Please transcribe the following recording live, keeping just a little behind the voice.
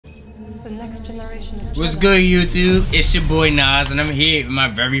the next generation of What's Jedi. good, YouTube? It's your boy Nas, and I'm here with my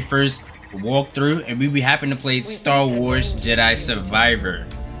very first walkthrough, and we be happen to play Star Wars Jedi Survivor.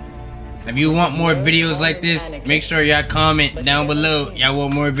 If you want more videos like this, make sure y'all comment down below. Y'all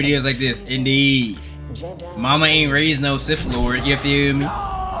want more videos like this, indeed. Mama ain't raised no Sith Lord, you feel me?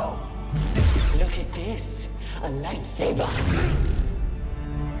 Look at this, a lightsaber.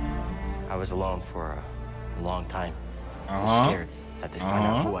 I was alone for a long time. I was scared that they'd find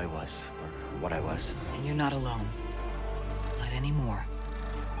out who I was or what I was. And you're not alone. Not anymore.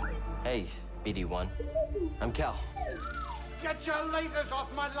 Hey, BD1. I'm Cal. Get your lasers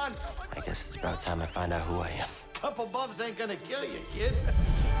off my lunch! I guess it's about time I find out who I am. Couple bumps ain't gonna kill you, kid.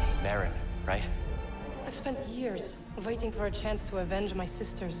 Marin, right? I've spent years waiting for a chance to avenge my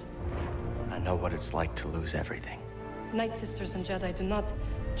sisters. I know what it's like to lose everything. Night Sisters and Jedi do not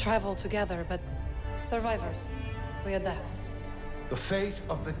travel together, but survivors, we adapt. The fate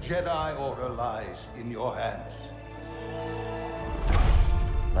of the Jedi Order lies in your hands.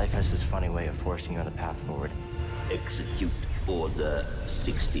 Life has this funny way of forcing you on the path forward. Execute Order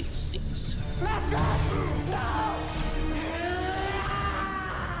 66.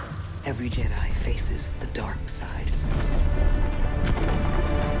 Every Jedi faces the dark side.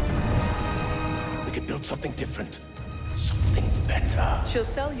 We could build something different. Something better. She'll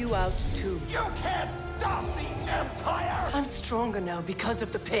sell you out too. You can't stop the Empire! I'm stronger now because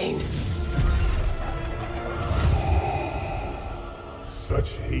of the pain.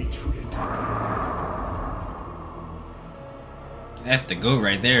 Such hatred. That's the goat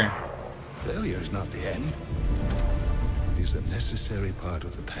right there. Failure is not the end. It is a necessary part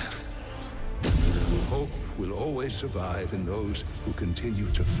of the path. Hope will always survive in those who continue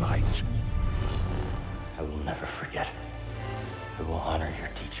to fight. I will never forget. I will honor your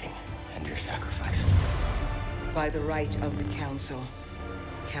teaching and your sacrifice. By the right of the Council,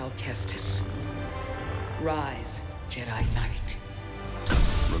 Cal Kestis. Rise, Jedi Knight.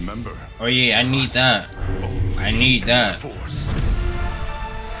 Remember. Oh yeah, I need that. I need that. Force.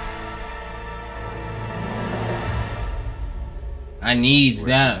 I needs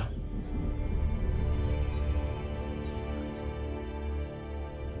that.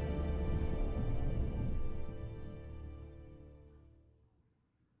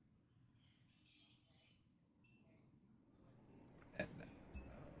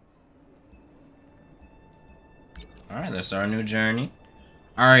 Alright, let's start a new journey.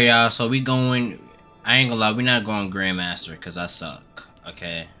 Alright, y'all, so we going... I ain't gonna lie, we not going Grandmaster, because I suck.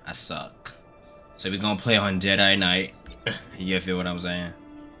 Okay? I suck. So we gonna play on Jedi Knight. You feel what I'm saying?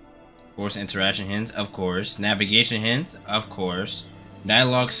 Force interaction hints, of course. Navigation hints, of course.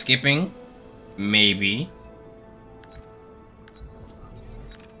 Dialogue skipping, maybe.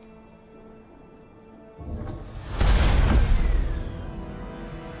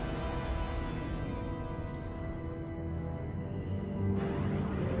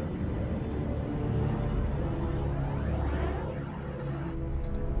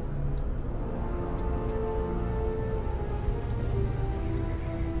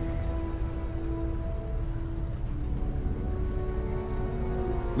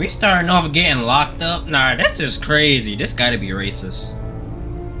 We starting off getting locked up? Nah, that's just crazy. This gotta be racist.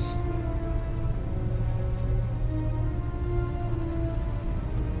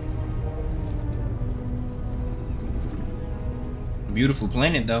 Beautiful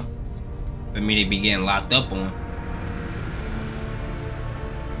planet though. For me to be getting locked up on.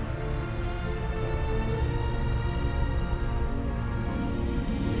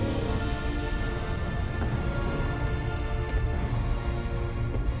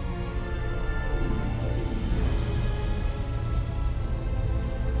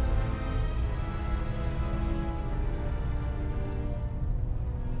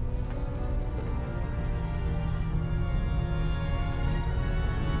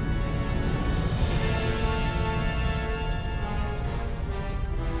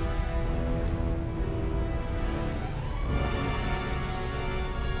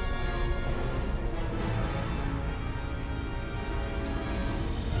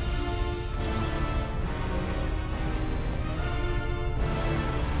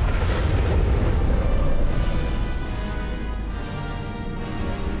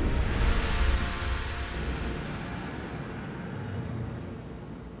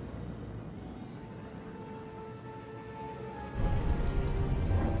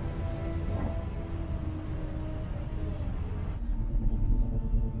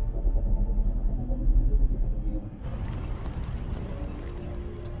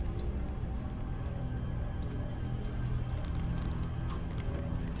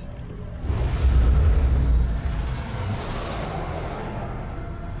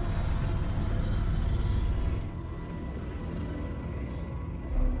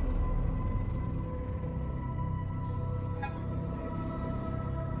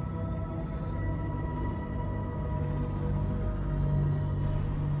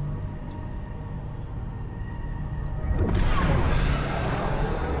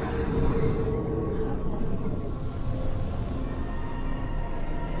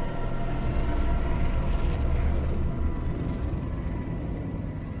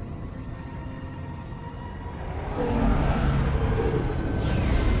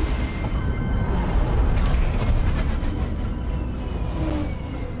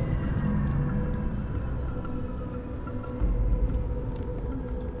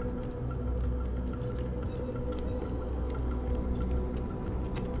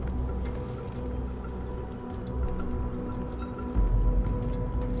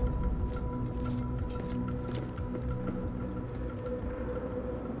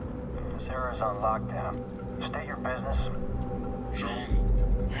 Terra's on lockdown. State your business. Sean.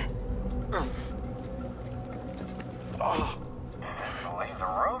 Believe the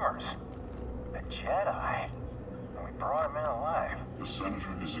rumors. The Jedi. We brought him in alive. The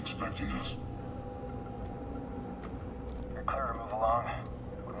Senator is expecting us. You're clear to move along.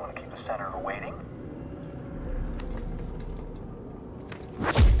 We want to keep the Senator waiting.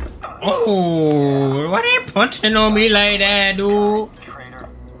 Oh, why they punching on me like that, dude? Traitor.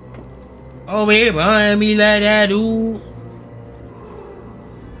 Oh, they behind me like that, dude.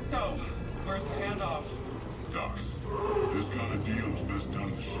 So, where's the handoff? Docs, this kind of deal is best done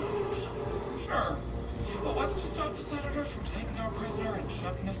in the shadows. Sure. But what's to stop the Senator from taking our prisoner and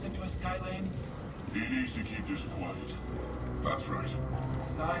chucking us into a sky lane? He needs to keep this quiet. That's right.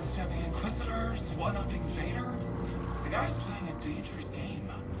 Sidestepping Inquisitors, one-upping Vader? The guy's playing a dangerous game.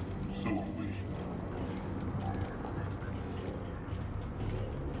 So are we.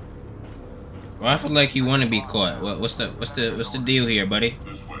 Well, I feel like you want to be caught. What's the deal here, buddy?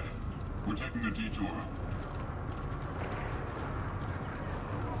 This way. We're taking a detour.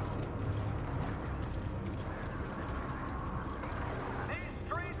 These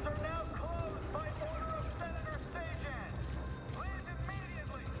streets are now closed by order of Senator Sajan. Leave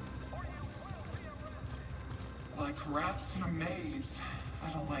immediately, or you will be arrested. Like rats in a maze. I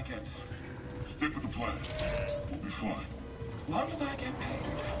don't like it. Stick with the plan. We'll be fine. As long as I get paid.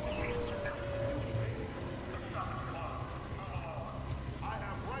 I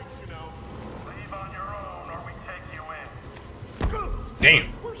have rights, you know. Leave on your own, or we take you in.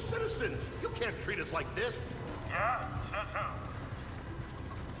 Damn. We're citizens. You can't treat us like this. Yeah? Says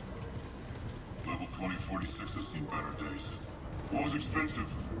who? Level 2046 has seen better days. War's expensive.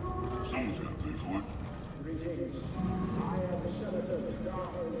 Someone's gotta pay for it.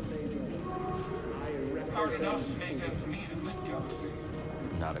 Hard enough to make ends meet in this galaxy.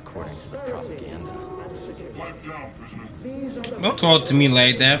 Not according to the propaganda. Pipe down, prisoner. Don't talk to me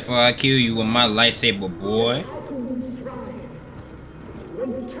like that before I kill you with my lightsaber, boy.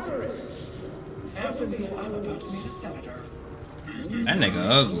 Can't believe I'm about to meet a senator. That nigga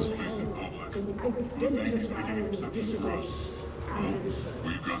ugly. Facing public. But I think he's making exceptions for us. Well,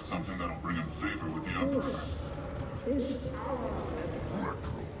 we've got something that'll bring him favor with the Emperor.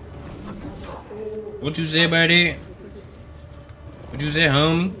 What you say about that? What you say,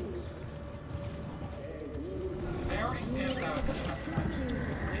 homie? I already stand back.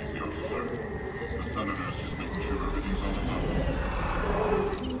 Easy up, sir. The Senator's just making sure everything's on the level.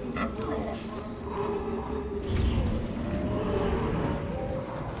 And we're off.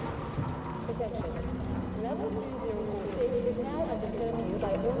 Attention. Level 2046 is now under curfew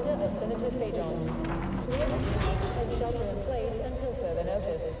by order of Senator Sajan. Clear the streets and shelter in place until further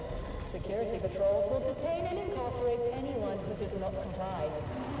notice. Security patrols will detain and incarcerate anyone who does not comply.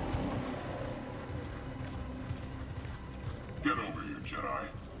 Get over here, Jedi.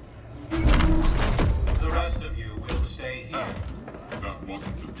 The rest of you will stay here. That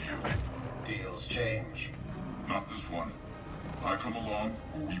wasn't the deal. Deals change. Not this one. I come along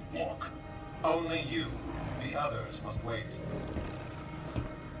or we walk. Only you. The others must wait.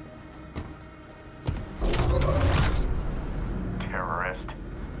 Terrorist.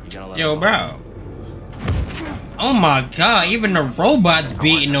 Yo, bro. Oh my god, even the robot's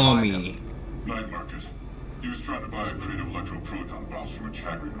beating on me. Night Market. He was trying to buy a crate of electroproton bombs from a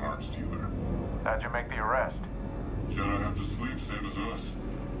Chagrin arms dealer. How'd you make the arrest? Jedi have to sleep, same as us.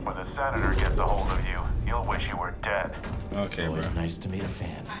 When the Senator gets a hold of you, you'll wish you were dead. Okay, bro. Always nice to meet a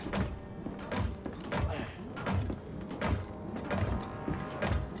fan.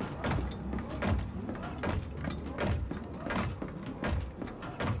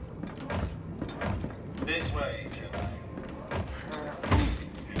 This way, Jedi.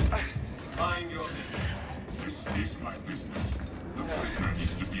 Mind your business. This is my business. The prisoner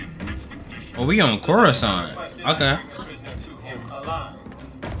needs to be in mint condition. Oh, we on Coruscant. Okay. Bring the prisoner to him alive.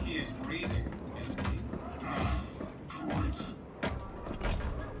 He is breathing, isn't he? Droids.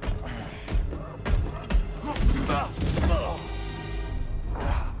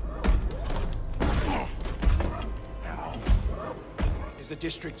 Is the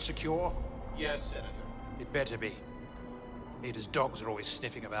district secure? Yes, Senator. It better be. Vader's dogs are always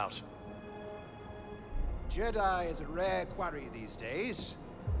sniffing about. Jedi is a rare quarry these days.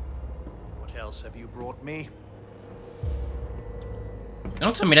 What else have you brought me?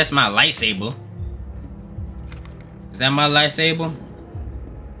 Don't tell me that's my lightsaber. Is that my lightsaber?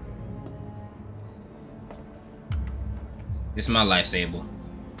 This is my lightsaber.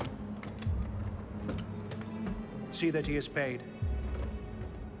 See that he is paid.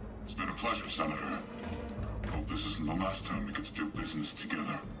 It's been a pleasure, Senator. Hope this isn't the last time we get to do business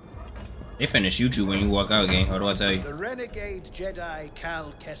together. They finna shoot you when you walk out, gang. What do I tell you? The renegade Jedi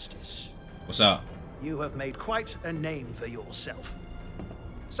Cal Kestis. What's up? You have made quite a name for yourself.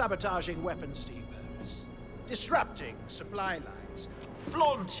 Sabotaging weapons depots, disrupting supply lines,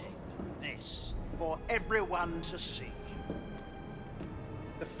 flaunting this for everyone to see.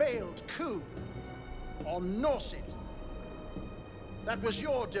 The failed coup on Norset. That was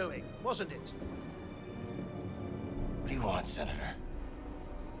your doing, wasn't it? What do you want, Senator?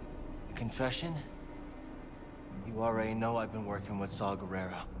 A confession? You already know I've been working with Saw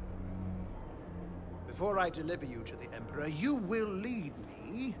Gerrera. Before I deliver you to the Emperor, you will lead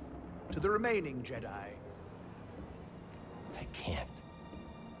me to the remaining Jedi. I can't.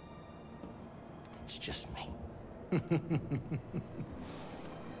 It's just me.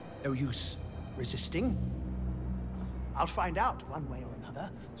 No use resisting. I'll find out one way or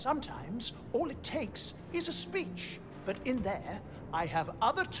another. Sometimes all it takes is a speech. But in there, I have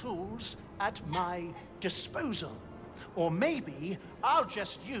other tools at my disposal. Or maybe I'll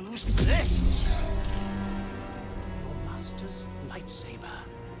just use this. Your master's lightsaber.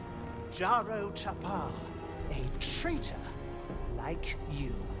 Jaro Tapal, a traitor like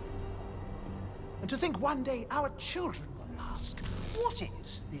you. And to think one day our children will ask, what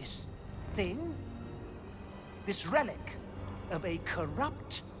is this thing? This relic of a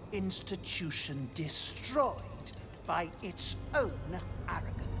corrupt institution destroyed by its own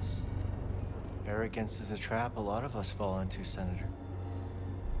arrogance. Arrogance is a trap a lot of us fall into, Senator.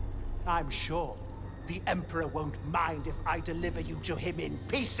 I'm sure the Emperor won't mind if I deliver you to him in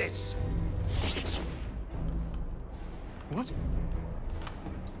pieces. What?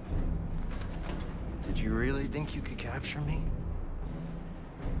 Did you really think you could capture me?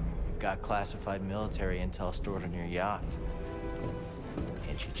 You've got classified military intel stored on your yacht.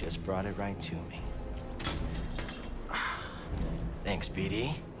 And you just brought it right to me. Thanks,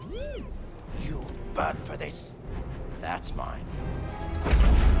 BD. You'll burn for this. That's mine.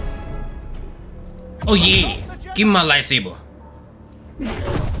 Oh yeah! Give me my lightsaber.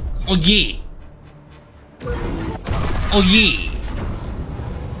 Oh yeah! Oh yeah!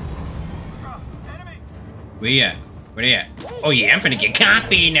 Where you at? Where they at? Oh yeah, I'm finna get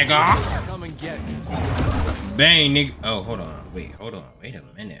comfy, nigga! Come and get me. Bang, nigga. Oh, hold on. Wait, hold on. Wait a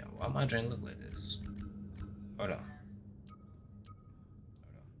minute. Why my drink look like this? Hold on.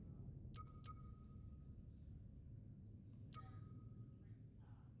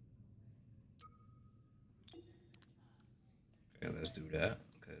 Okay, let's do that,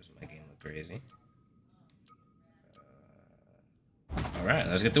 because my game look crazy. Alright,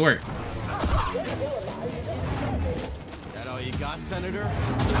 let's get to work. That all you got, Senator?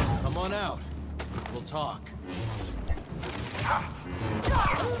 Come on out. We'll talk.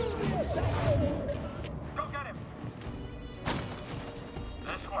 Go get him!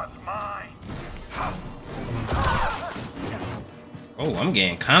 This one's mine! Oh, I'm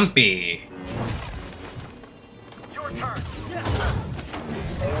getting comfy. Your turn!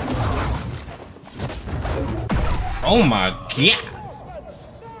 Oh my god!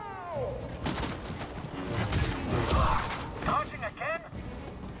 Dodging again?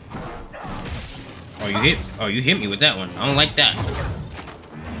 Oh, you hit me with that one. I don't like that.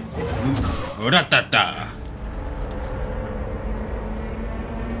 Ra-ta-ta.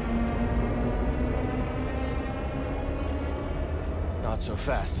 Not so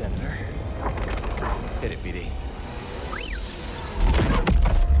fast, Senator. Hit it, BD.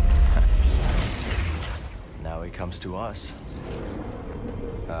 Now he comes to us.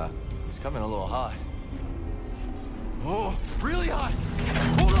 He's coming a little hot. Oh, really hot!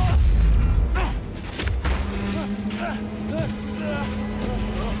 Hold on!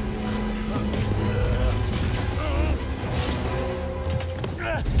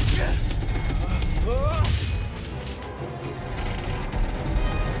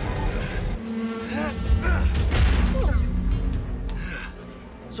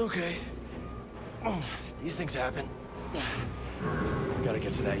 It's okay. These things happen. We gotta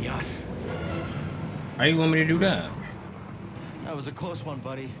get to that yacht. How you want me to do that? That was a close one,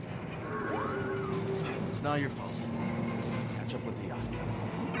 buddy. It's not your fault. Catch up with the yacht.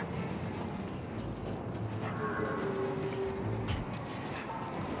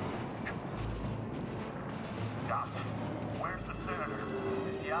 Doc, where's the senator?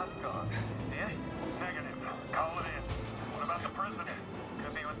 His yacht's gone. Yeah? Negative. Call it in. What about the prisoner?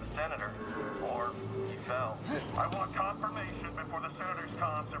 Could be with the senator. Or he fell. I want confirmation before the senator's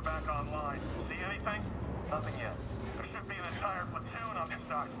comms are back online. See anything? Nothing yet. There should be an entire platoon on this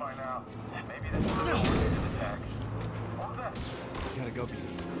dock by now. Maybe this is a coordinated attack. What was that? Gotta go, BD.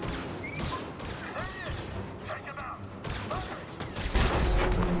 There he is! Take him out! Okay.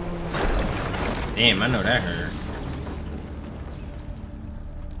 Damn, I know that hurt.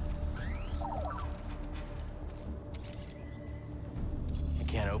 You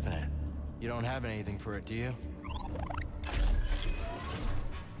can't open it. You don't have anything for it, do you?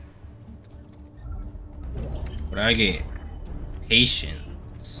 What do I get?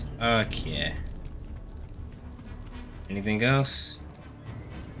 Patience. Okay. Anything else?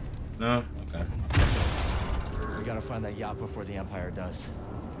 No? Okay. We gotta find that yacht before the Empire does. Is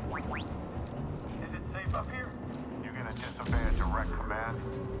it safe up here? You're gonna disobey a direct command?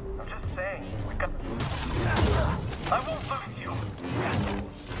 I'm just saying, we got... I won't lose you!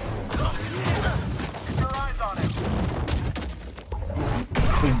 Keep your eyes on him!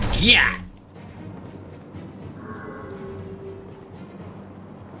 Yeah!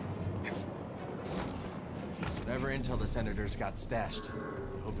 Whatever intel the Senators got stashed,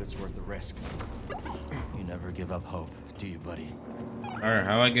 I hope it's worth the risk. You never give up hope, do you, buddy? Alright,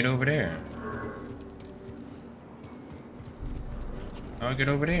 how I get over there? How I get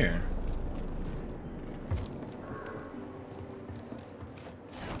over there?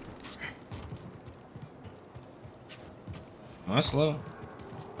 Am I slow?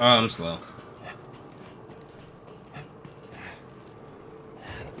 Oh, I'm slow.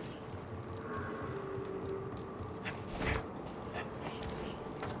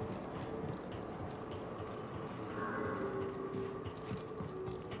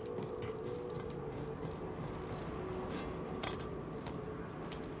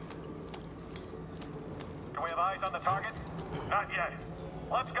 Do we have eyes on the target? Not yet.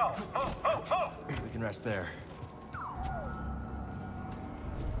 Let's go. Move, move, move! We can rest there.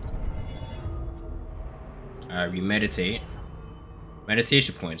 Alright, we meditate.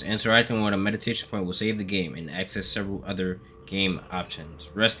 Meditation points. Interacting with a meditation point will save the game and access several other game options.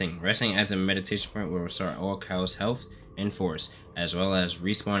 Resting. Resting as a meditation point will restore all Cal's health and force, as well as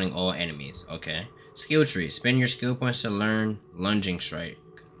respawning all enemies. Okay. Skill tree. Spend your skill points to learn lunging strike.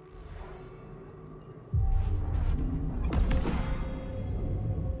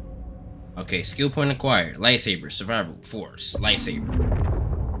 Okay, skill point acquired. Lightsaber, survival, force, lightsaber.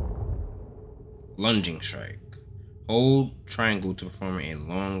 Lunging strike. Hold triangle to perform a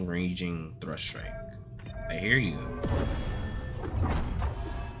long-ranging thrust strike. I hear you.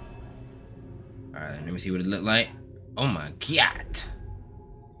 Alright, let me see what it looked like. Oh my god.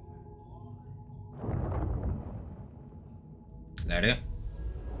 Is that it?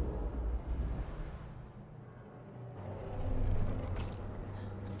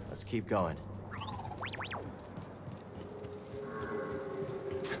 Let's keep going.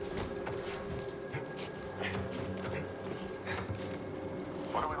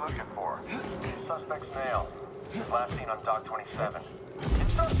 What are we looking for? Suspect's nail. Last seen on Dock 27.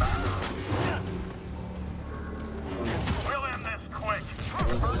 It's so bad! We'll end this quick.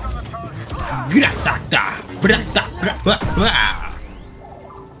 First on the target.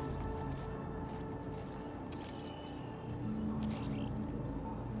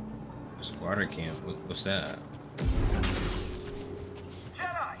 Squatter camp. What's that?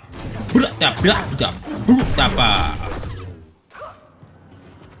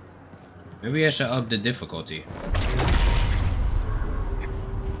 Maybe I should up the difficulty.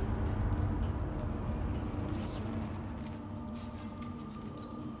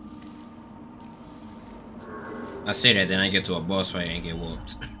 I say that, then I get to a boss fight and get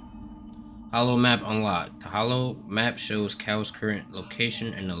whooped. Hollow map unlocked. The hollow map shows Cal's current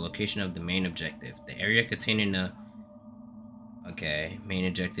location and the location of the main objective. The area containing the main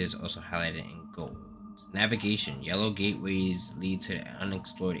objective is also highlighted in gold. Navigation. Yellow gateways lead to the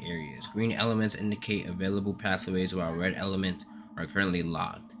unexplored areas. Green elements indicate available pathways, while red elements are currently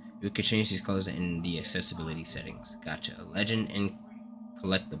locked. You can change these colors in the accessibility settings. Gotcha. Legend and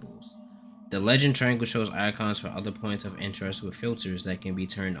collectibles. The legend triangle shows icons for other points of interest with filters that can be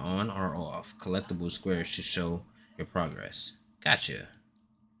turned on or off. Collectible squares should show your progress. Gotcha.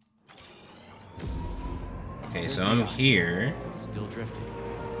 Okay, so I'm here. Still drifting.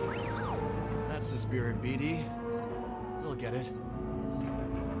 That's the spirit, BD. We'll get it.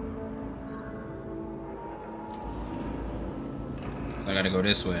 So I gotta go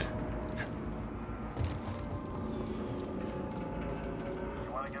this way.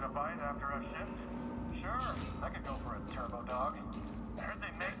 You want to get a bite after a shift? Sure, I could go for a turbo dog. I heard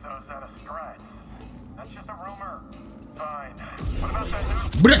they make those out of strats. That's just a rumor. Fine. What about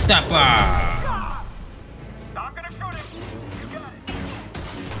that new... I'm gonna shoot him! You got it!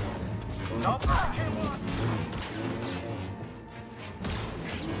 Don't break him once!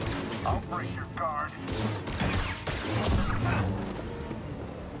 I'll break your guard.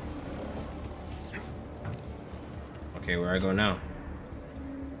 Okay, where I go now?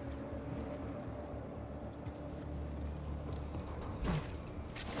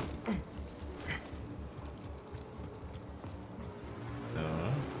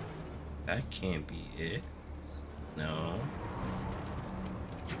 That can't be it. No.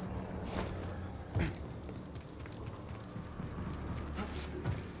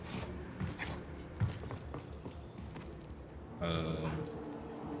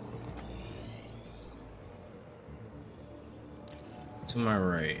 To my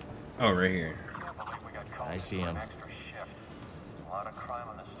right. Oh, right here. I see him. A lot of crime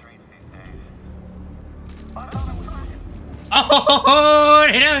on the streets these days. Oh,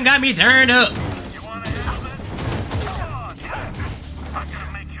 they done got me turned up. You want to handle this? Come on, I'm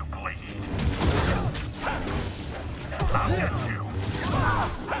gonna make you bleed. I'll get you.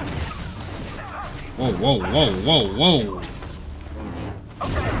 Whoa, whoa, whoa, whoa, whoa.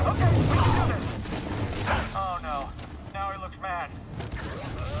 Oh no, now he looks mad.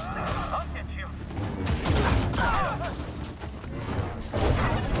 I'll get you.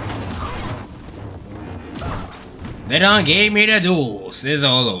 They done gave me the duels. It's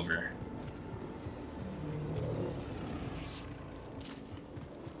all over.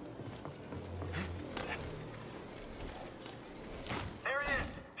 There it is.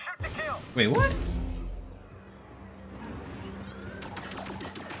 Shoot to kill. Wait, what?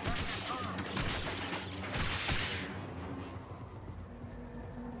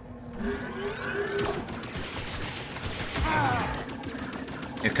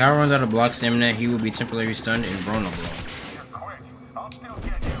 If Kyle runs out of block stamina, he will be temporarily stunned and vulnerable.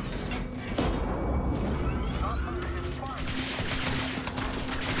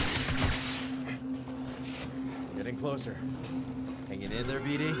 Getting closer. Hanging in there,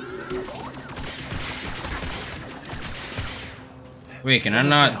 BD? Wait, can I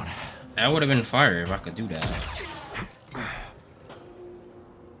not? That would have been fire if I could do that.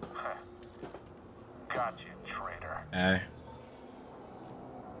 Got you, traitor. Alright.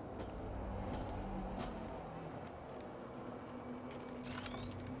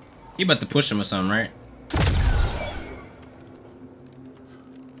 You about to push him or something, right?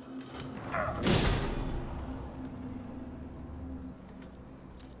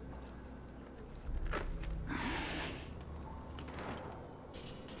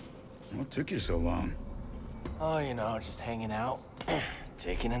 What took you so long? Oh, you know, just hanging out.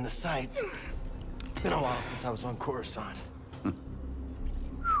 Taking in the sights. Been a while since I was on Coruscant.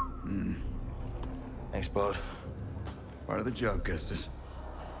 Thanks, bud. Part of the job, Kestis.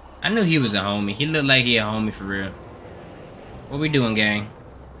 I knew he was a homie. He looked like he a homie for real. What we doing, gang?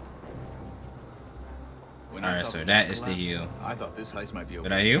 Alright, so that is the heal. I thought this heist might be over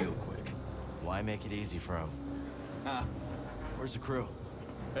Did I heal? real quick. Why make it easy for him? Ah, Where's the crew?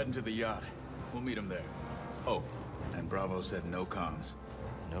 heading to the yacht. We'll meet him there. Oh, and Bravo said no comms.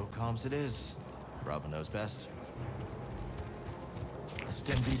 No comms it is. Bravo knows best. A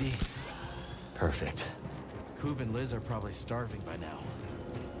stim BD. Perfect. Coob and Liz are probably starving by now.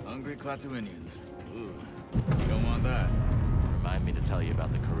 Hungry Klaatuinians. Ooh, don't want that. Remind me to tell you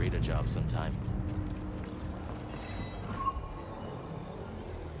about the Karita job sometime.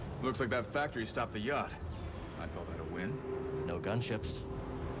 Looks like that factory stopped the yacht. I'd call that a win. No gunships.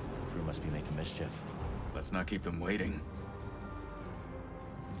 Crew must be making mischief. Let's not keep them waiting.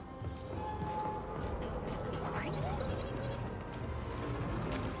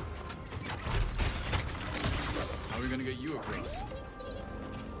 How are we gonna get you across?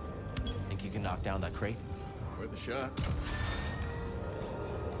 Think you can knock down that crate? Worth a shot.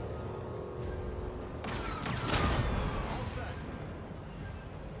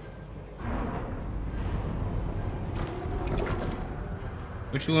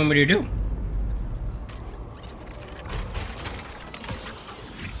 What you want me to do?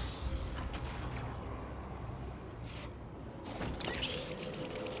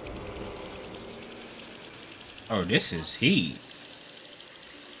 Oh, this is heat.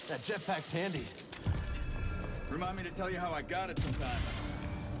 That jetpack's handy. Remind me to tell you how I got it sometime.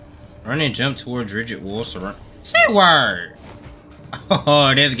 Run and jump towards rigid walls surround. Say word!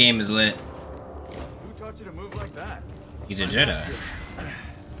 Oh, this game is lit. Who taught you to move like that? He's a Jedi.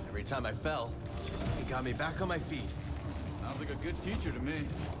 Every time I fell, he got me back on my feet. Sounds like a good teacher to me.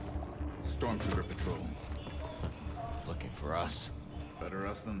 Stormtrooper patrol. Looking for us. Better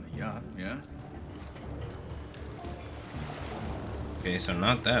us than the yacht, yeah? Okay, so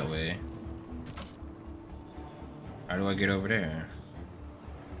not that way. How do I get over there?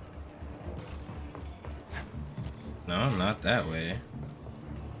 No, not that way.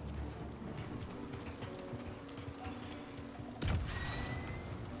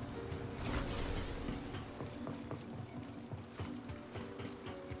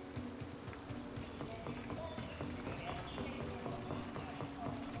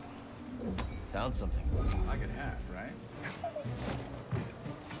 Found something. I get half, right?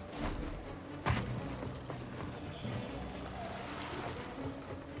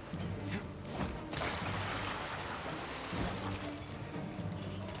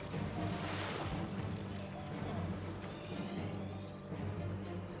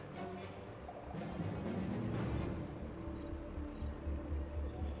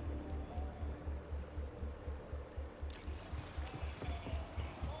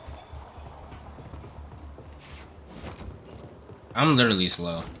 I'm literally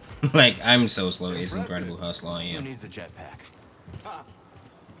slow. Like, I'm so slow. It's incredible how slow I am. Who needs a jetpack?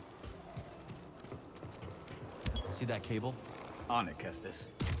 See that cable? On it, Kestis.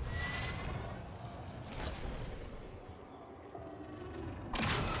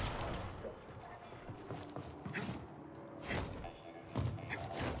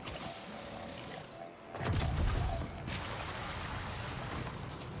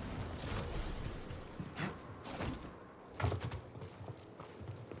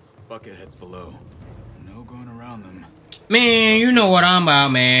 Bucket heads below. No going around them. Man, you know what I'm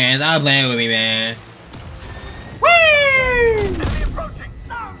about, man. Stop playing with me, man. Woo! Enemy approaching.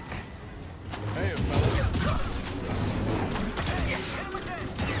 No! Hey, fellas. Hit him again.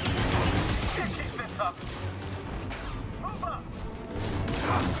 Can't keep this up. Move up.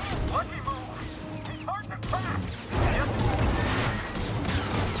 Lucky move. He's hard to crack. Yep.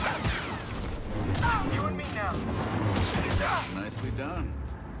 You and me now. Nicely done.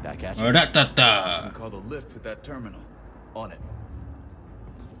 Back at you. Ra-da-da-da. Call the lift with that terminal. On it.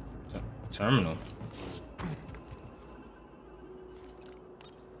 Terminal.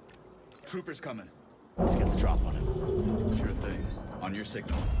 Troopers coming. Let's get the drop on him. Sure thing. On your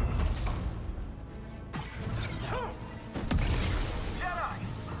signal. Jedi.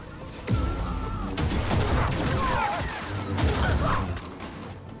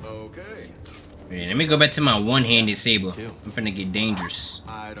 Okay. Yeah, let me go back to my one-handed saber. I'm finna get dangerous.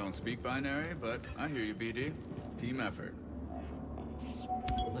 I don't speak binary, but I hear you, BD. Team effort.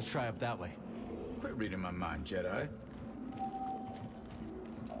 Let's try up that way. Quit reading my mind, Jedi.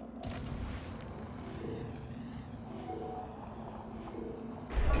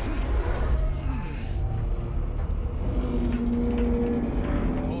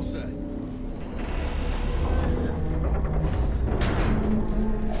 All set.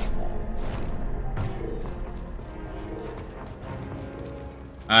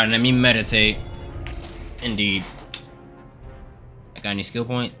 Alright, let me meditate. Indeed. I got any skill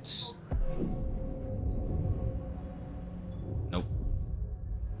points? Nope.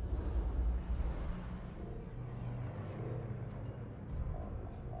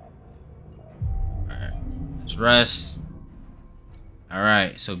 Alright. Let's rest.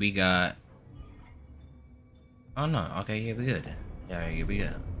 Alright, so we got... Oh no, okay, yeah, we good. Yeah, we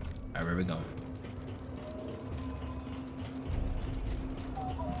good. Alright, where we going?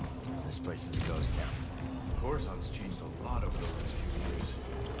 This place is a ghost town. Coruscant's changed a lot over the last few years.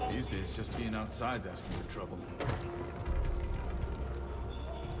 These days, just being outside's asking for trouble.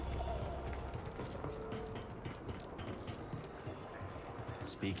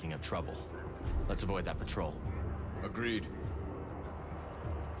 Speaking of trouble, let's avoid that patrol. Agreed.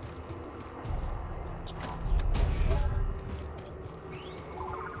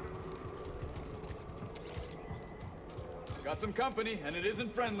 Got some company, and it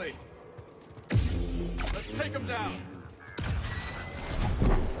isn't friendly. Let's take them down.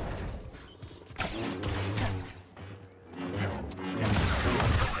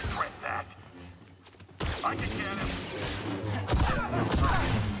 I can get him.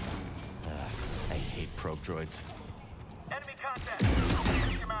 I hate probe droids. Enemy contact.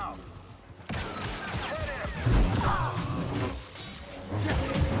 Take him out. Hit him.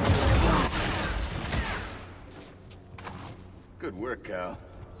 Good work, Cal.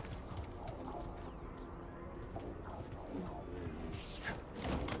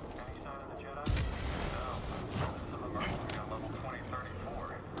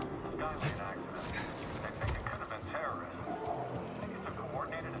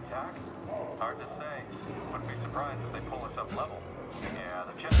 Hard to say. Wouldn't be surprised if they pull us up level. Yeah,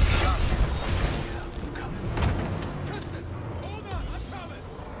 the Jedi got you. You coming? Hold on, I'm coming!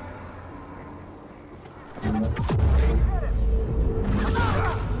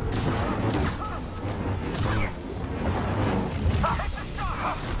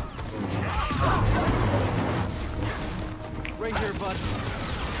 Right here, bud.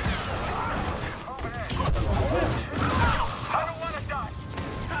 I don't want to die!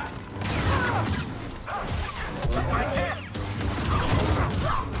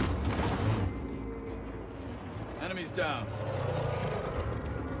 Enemies down.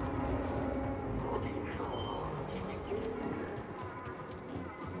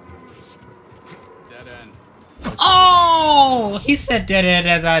 Dead end. Oh! He said dead end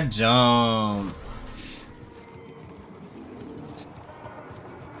as I jumped.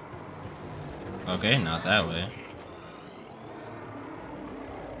 Okay, not that way.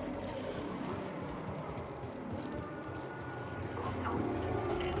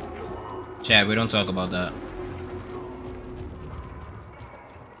 Chad, we don't talk about that.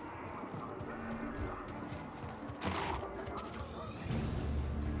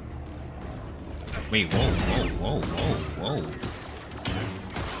 Wait, whoa.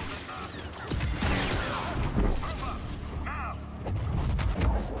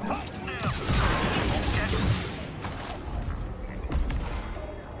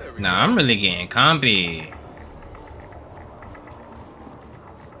 Nah, I'm really getting compy.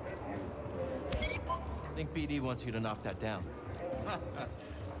 I think BD wants you to knock that down.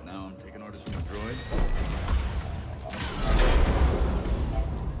 Now I'm taking orders from a droid.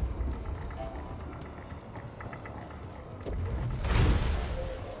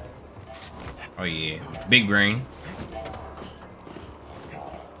 Oh yeah, big brain.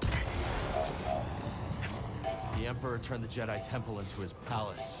 The Emperor turned the Jedi Temple into his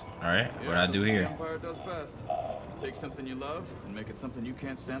palace. All right, what I do here? The Empire does best. Take something you love and make it something you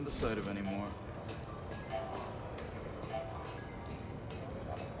can't stand the sight of anymore.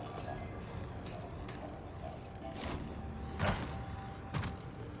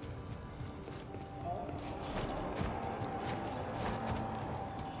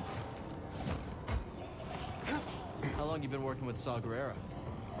 How long you been working with Saw Gerrera?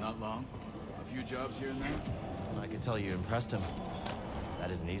 Not long. A few jobs here and there. I can tell you impressed him. That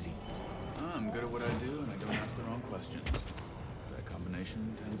isn't easy. I'm good at what I do, and I don't ask the wrong questions. That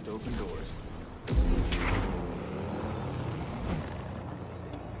combination tends to open doors.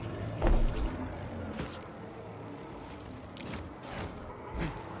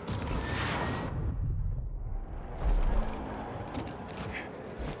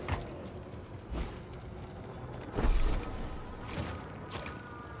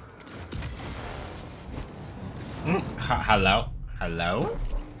 Hello? Hello?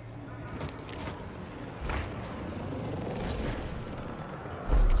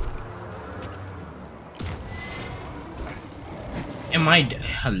 Am I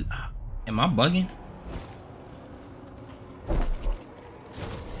bugging?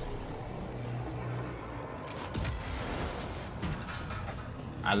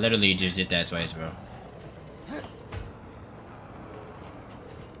 I literally just did that twice, bro.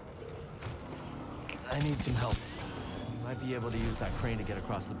 I need some help. You might be able to use that crane to get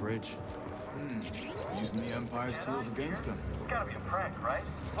across the bridge. Using the Empire's tools against him. Gotta be a prank, right?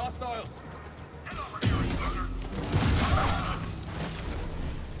 Hostiles!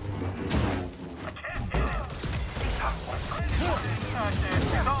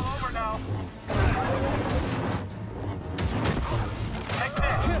 It's all over now.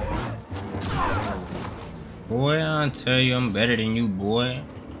 Boy, I'll tell you I'm better than you, boy.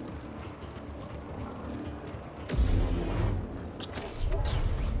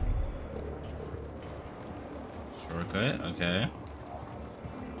 Shortcut, okay.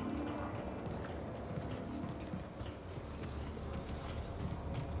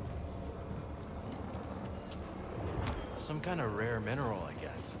 Some kind of rare mineral, I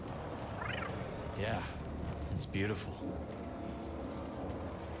guess. Yeah, it's beautiful.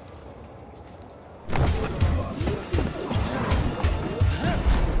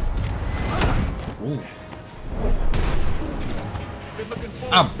 Ooh.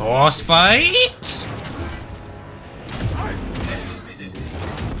 A boss fight?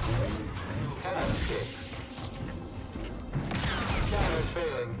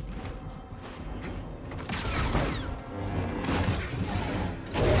 Failing.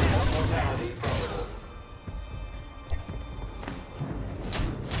 Mortality probable.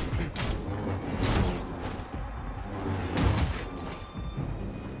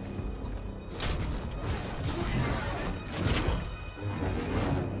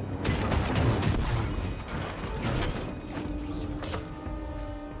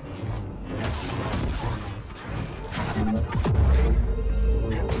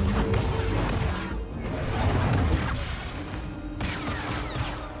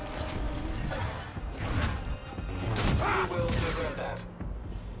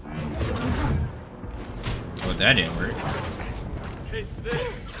 Well, that didn't work. Taste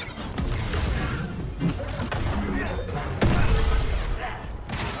this.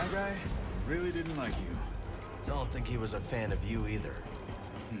 My guy really didn't like you. Don't think he was a fan of you either.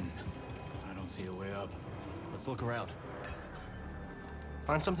 I don't see a way up. Let's look around.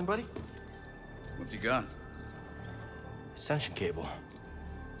 Find something, buddy? What's he got? Ascension cable.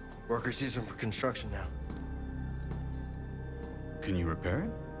 Workers use them for construction now. Can you repair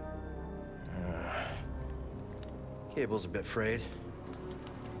it? Cable's a bit frayed.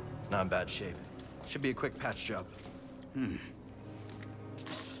 Not in bad shape. Should be a quick patch job.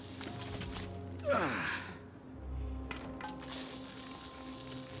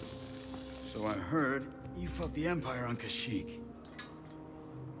 So I heard you fought the Empire on Kashyyyk.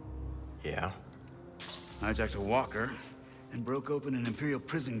 Yeah? Hijacked a walker and broke open an Imperial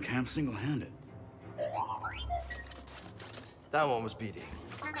prison camp single-handed. That one was BD.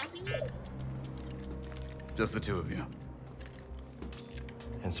 Just the two of you.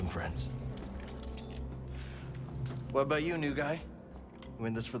 And some friends. What about you, new guy? You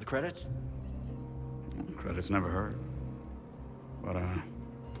in this for the credits? Credits never hurt. But, I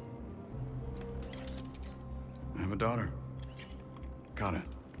have a daughter. Got it.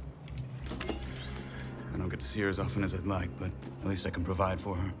 I don't get to see her as often as I'd like, but at least I can provide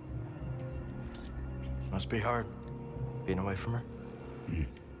for her. Must be hard, being away from her.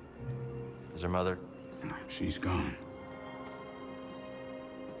 Is her mother? She's gone.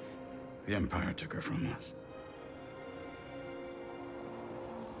 The Empire took her from us.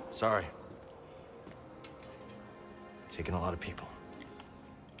 Sorry. Taking a lot of people.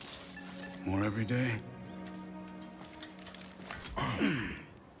 More every day.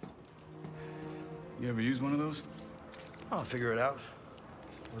 You ever use one of those? I'll figure it out.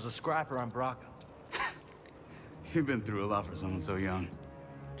 It was a scrapper on Braca. You've been through a lot for someone so young.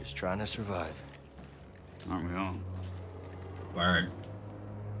 Just trying to survive. Aren't we all? Word.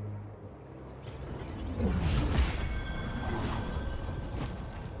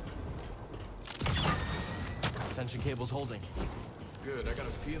 Ascension cable's holding. Good, I got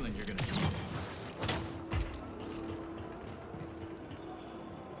a feeling you're gonna need it.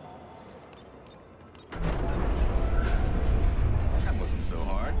 That wasn't so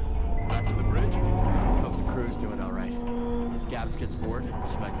hard. Back to the bridge? Hope the crew's doing all right. If Gabs gets bored,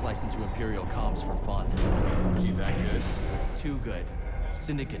 she might slice into Imperial comms for fun. She that good? Too good.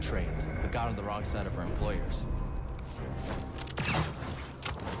 Syndicate trained, but got on the wrong side of her employers.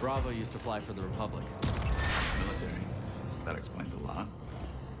 Bravo used to fly for the Republic. Military. That explains a lot.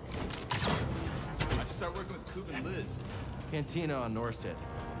 I should start working with Coop and Liz. Cantina on Norset.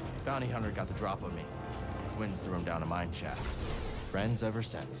 Bounty hunter got the drop on me. Twins threw him down a mine shaft. Friends ever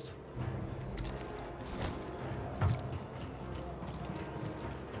since.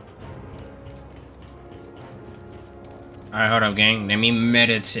 Alright, hold up, gang. Let me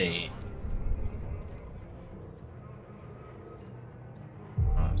meditate.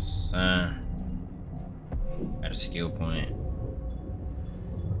 Oh, son. Got a skill point.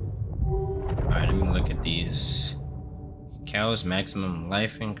 Alright, let me look at these. Cow's maximum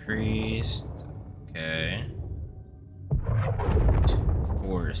life increased. Okay.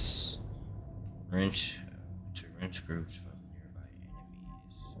 Force. Wrench. To wrench groups from nearby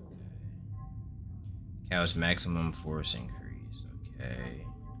enemies. Okay. Cow's maximum force increase. Okay.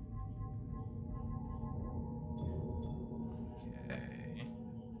 Okay.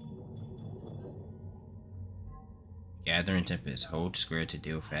 Gathering Tempest. Hold square to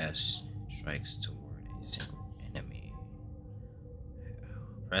deal fast strikes toward a single enemy.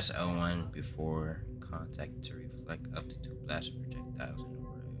 Press L1 before contact to reflect up to 2 blaster projectiles in a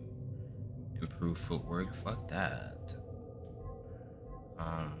row. Improve footwork. Fuck that.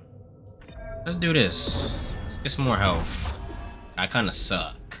 Let's do this. Let's get some more health. I kind of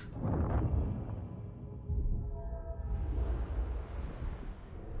suck.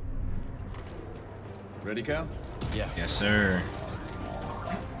 Ready, Cal? Yeah. Yes, sir.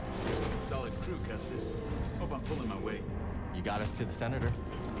 Solid crew, Kestis. Hope I'm pulling my weight. You got us to the Senator.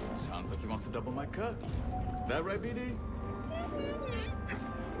 Sounds like he wants to double my cut. That right, BD?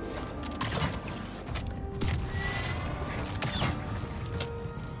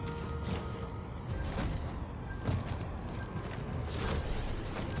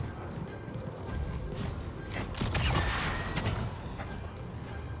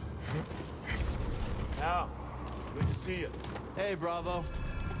 Al, good to see you. Hey, Bravo.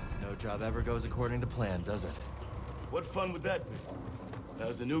 No job ever goes according to plan, does it? What fun would that be?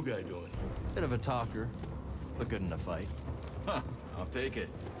 How's the new guy doing? Bit of a talker, but good in a fight. Huh, I'll take it.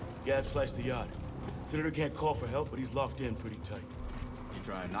 Gab sliced the yacht. Senator can't call for help, but he's locked in pretty tight. You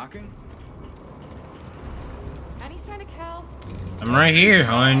trying knocking? Any sign of Cal? I'm right here,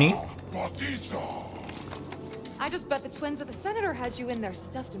 honey. I just bet the twins of the Senator had you in there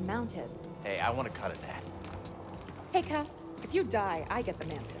stuffed and mounted. Hey, I want to cut at that. Hey, Cal, if you die, I get the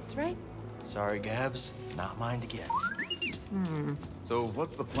mantis, right? Sorry, Gabs. Not mine to get. So,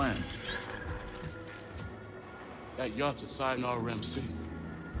 what's the plan? That yacht's a Sayonara Rem City.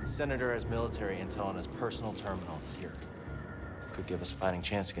 The Senator has military intel on his personal terminal here. Could give us a fighting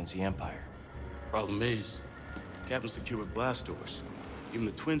chance against the Empire. Problem is, Captain's secured with blast doors. Even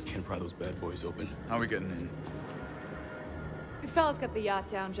the twins can't pry those bad boys open. How are we getting in? You fellas get the yacht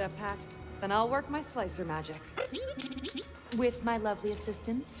down, Jetpack. Then I'll work my slicer magic. With my lovely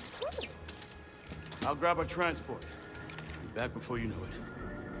assistant. I'll grab our transport. Be back before you know it.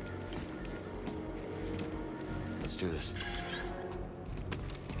 Let's do this.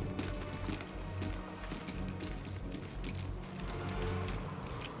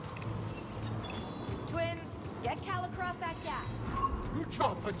 Cal across that gap. Good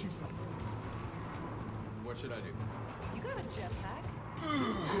job, Pachisa. What should I do? You got a jetpack?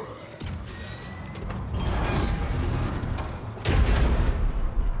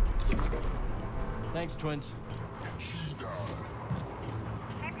 Thanks, twins. Keep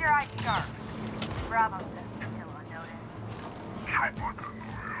your eyes sharp. Bravo says you're still on notice.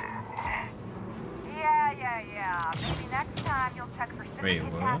 Yeah. Maybe next time you'll check for syndicate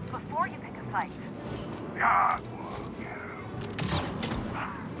what? attacks before you pick a fight.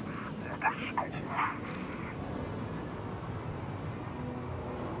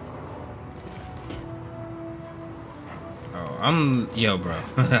 Oh, yo, bro.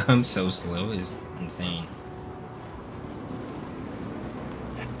 I'm so slow. It's insane.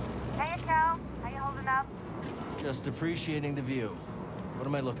 Hey, Cal. How you holding up? Just appreciating the view. What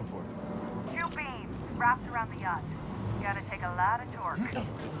am I looking for? 2 beams wrapped around the yacht. You gotta take a lot of torque.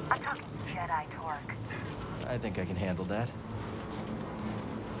 I'm talking Jedi torque. I think I can handle that.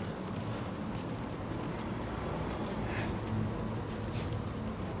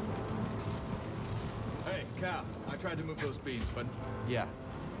 Hey, Cal. I tried to move those beams, but... Yeah.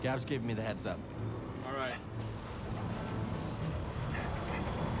 Gab's giving me the heads up. All right.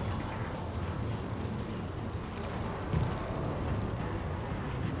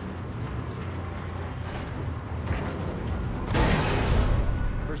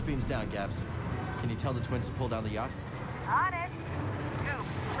 First beam's down, Gabs. Can you tell the twins to pull down the yacht? On it. Goop,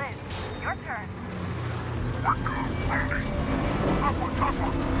 Liz, your turn.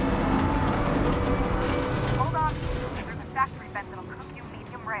 Hold on. There's a factory vent that'll cook you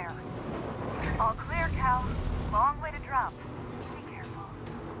medium rare. All clear, Cal. Long way to drop. Be careful.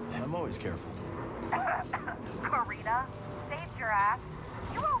 I'm always careful. Karina, saved your ass.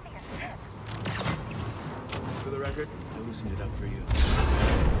 You owe me a tip. For the record, I loosened it up for you.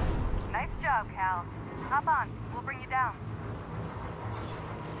 Nice job, Cal. Hop on. We'll bring you down.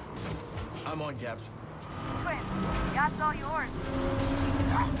 I'm on, Gabs. Twins, yacht's all yours.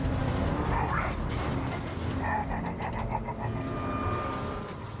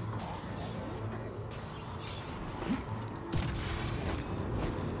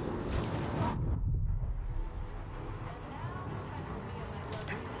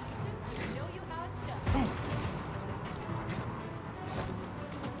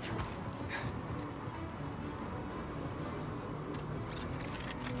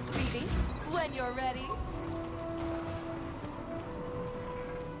 When you're ready.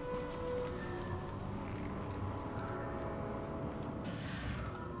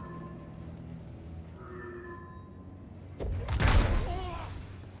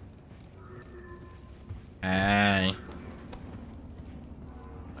 Hey.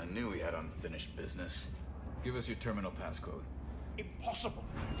 I knew we had unfinished business. Give us your terminal passcode. Impossible.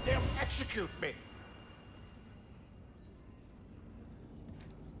 They'll execute me.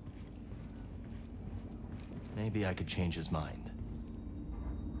 Maybe I could change his mind.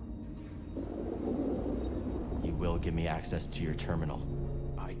 You will give me access to your terminal.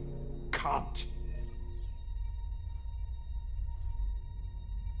 I can't.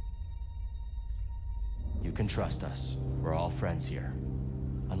 You can trust us. We're all friends here.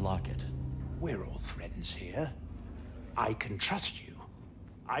 Unlock it. We're all friends here. I can trust you.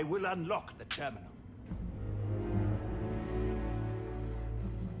 I will unlock the terminal.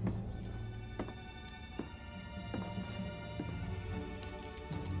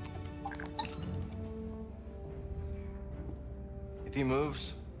 If he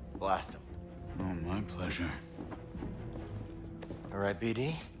moves, blast him. Oh, my pleasure. All right,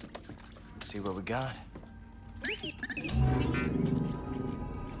 BD. Let's see what we got.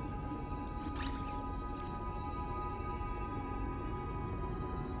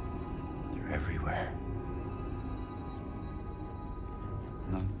 They're everywhere.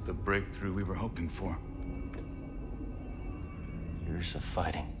 Not the breakthrough we were hoping for. Years of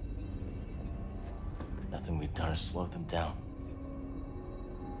fighting. Nothing we've done has slowed them down.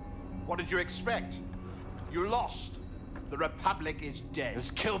 What did you expect? You lost. The Republic is dead. It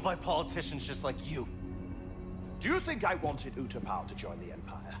was killed by politicians just like you. Do you think I wanted Utapau to join the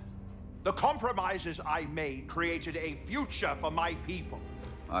Empire? The compromises I made created a future for my people.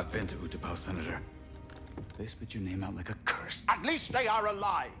 I've been to Utapau, Senator. They spit your name out like a curse. At least they are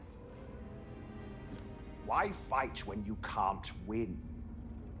alive. Why fight when you can't win?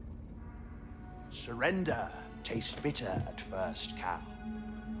 Surrender tastes bitter at first, Cal,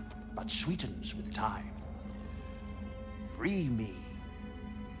 but sweetens with time. Free me,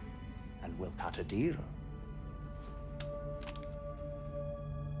 and we'll cut a deal.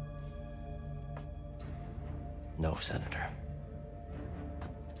 No, Senator.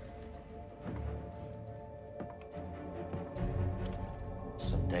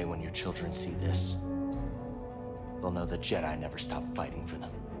 day when your children see this, they'll know the Jedi never stopped fighting for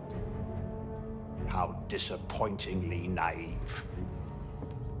them. How disappointingly naive.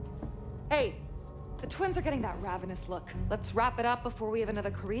 Hey, the twins are getting that ravenous look. Let's wrap it up before we have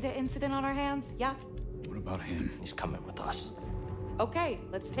another Karita incident on our hands, yeah? What about him? He's coming with us. Okay,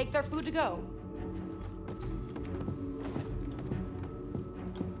 let's take their food to go.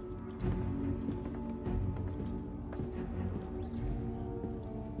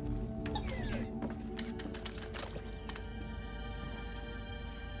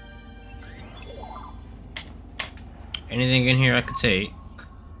 Anything in here I could take?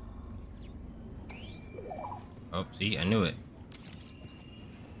 Oh, see, I knew it.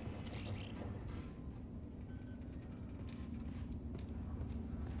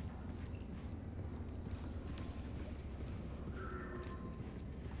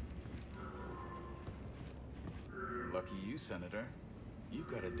 Lucky you, Senator. You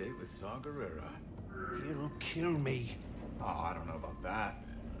got a date with Saw Gerrera. He'll kill me. Oh, I don't know about that.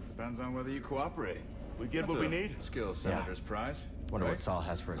 Depends on whether you cooperate. We get That's what we a need. Skill Senator's prize. Wonder right? what Saul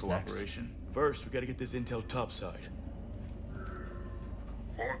has for us next. Cooperation. First, we gotta get this intel topside.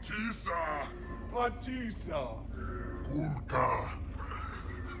 Partisa! Partisa! Kulka!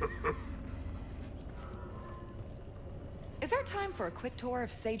 Is there time for a quick tour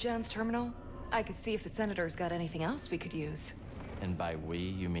of Sejan's terminal? I could see if the Senator's got anything else we could use. And by we,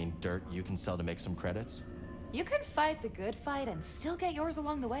 you mean dirt you can sell to make some credits? You can fight the good fight and still get yours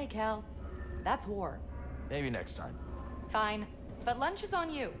along the way, Cal. That's war. Maybe next time. Fine. But lunch is on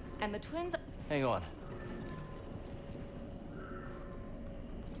you, and the twins... Hang on.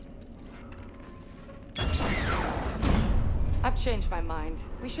 I've changed my mind.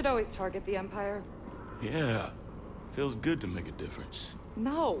 We should always target the Empire. Yeah. Feels good to make a difference.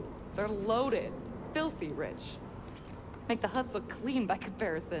 No, they're loaded. Filthy rich. Make the huts look clean by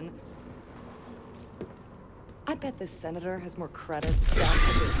comparison. I bet this Senator has more credits stacked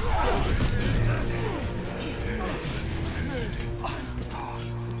to his...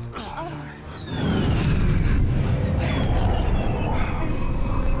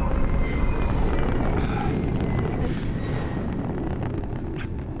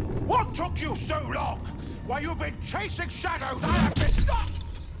 What took you so long? While you've been chasing shadows, I have been stopped!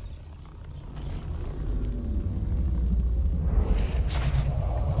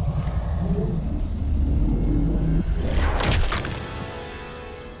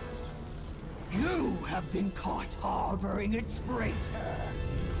 You have been caught harboring a traitor.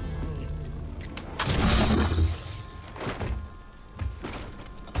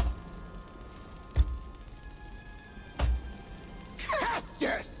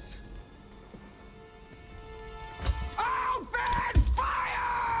 Kestis! Open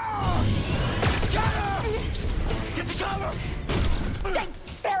fire! Scatter! Get to cover!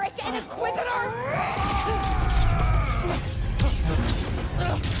 Beric and Inquisitor!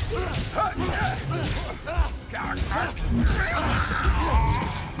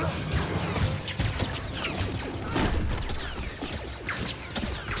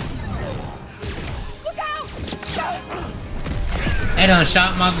 Look out! They done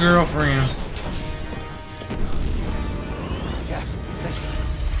shot my girlfriend. Yes, this way.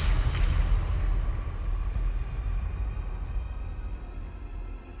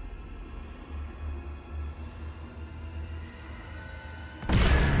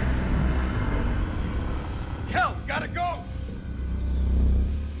 Cal, we gotta go!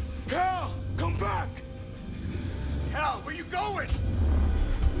 Cal, come back! Cal, where you going?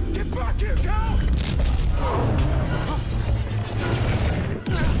 Get back here, Cal!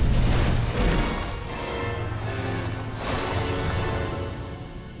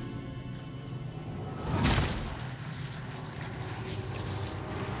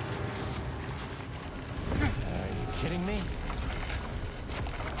 Are you kidding me?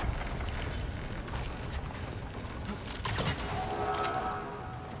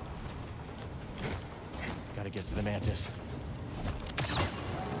 Gotta get to the Mantis.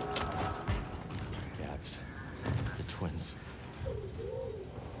 Gabs. The twins.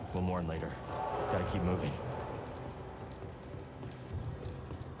 We'll mourn later. Gotta keep moving.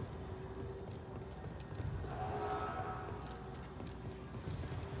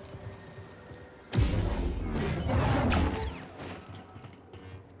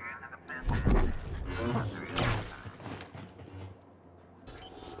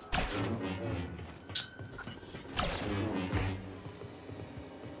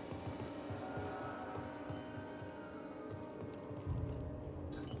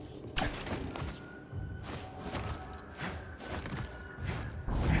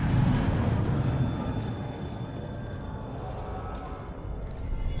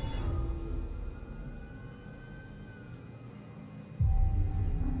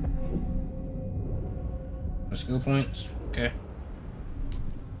 skill points. Okay.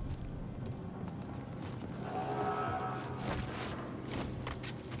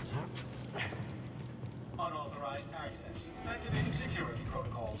 Unauthorized access. Activating security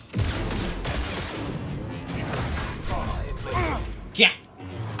protocols. Yeah.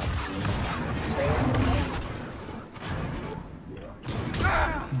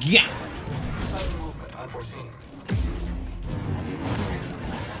 Yeah. Sudden movement unforeseen.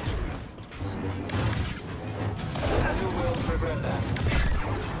 You will prevent that.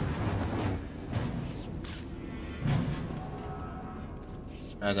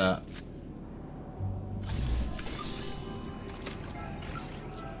 I got.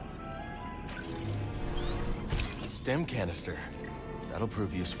 Stem canister. That'll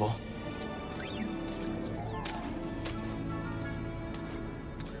prove useful.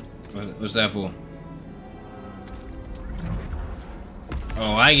 What's that for?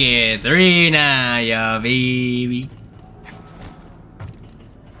 Oh, I get 3 now, yeah, baby.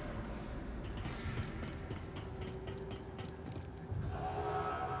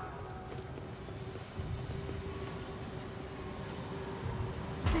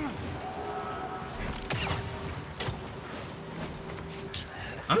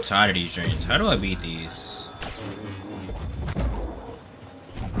 I'm tired of these drains. How do I beat these?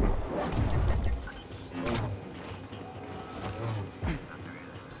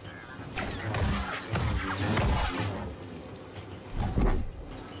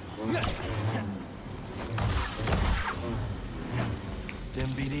 Stem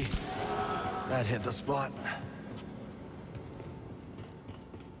BD. That hit the spot.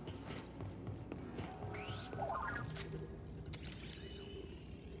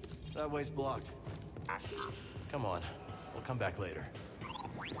 That way's blocked. Come on. We'll come back later.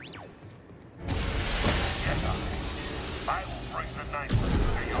 I will bring the night to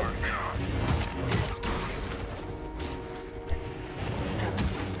your town.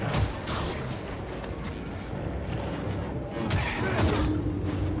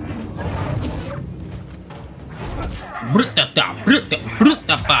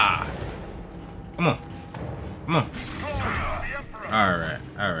 Come on. Come on. Alright,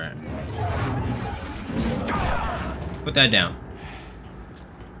 alright. Put that down.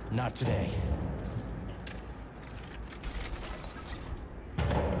 Not today.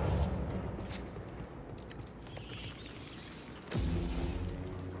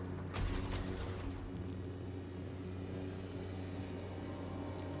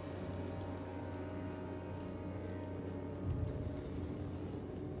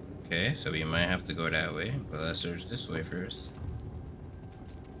 Okay, so we might have to go that way, but let's search this way first.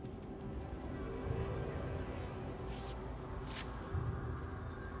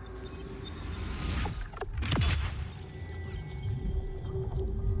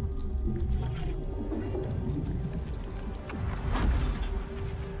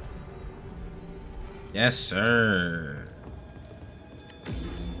 Yes, sir.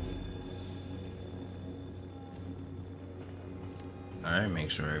 Alright,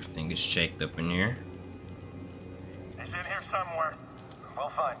 make sure everything is checked up in here. He's in here somewhere. We'll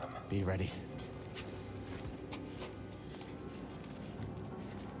find him. Be ready.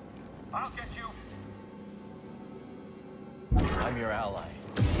 I'll get you. I'm your ally.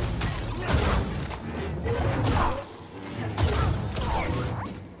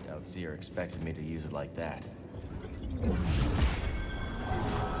 Doubt Seer expected me to use it like that.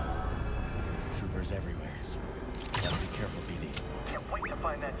 Troopers everywhere. Gotta be careful, BD. Can't wait to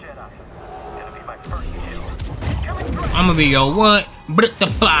find that Jedi. It'll be my first kill. Coming through. I'm gonna be your what?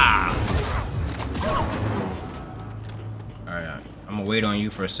 Blah. Alright, I'm gonna wait on you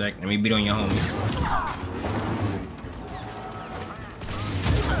for a sec. Let me beat on your homie.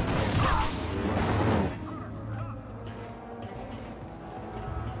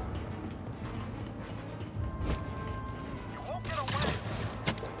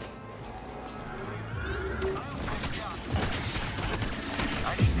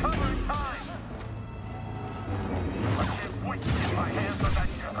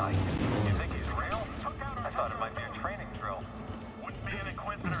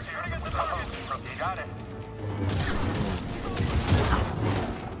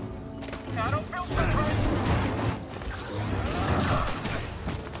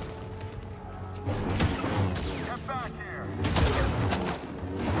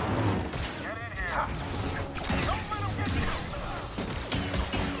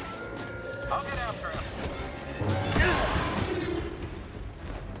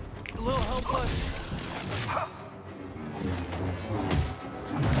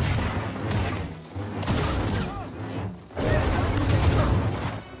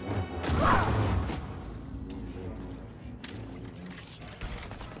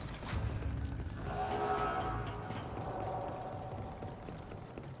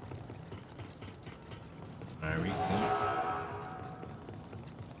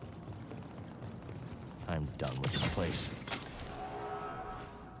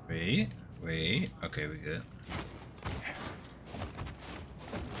 Wait. Okay, we good.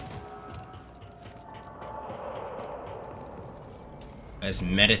 Let's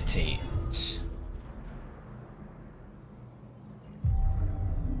meditate.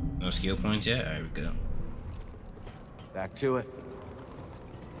 No skill points yet? Alright, we go. Back to it.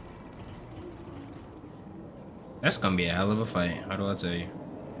 That's gonna be a hell of a fight. How do I tell you?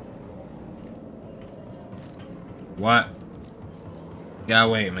 What? Gotta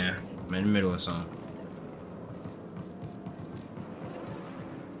wait, man. I'm in the middle of something.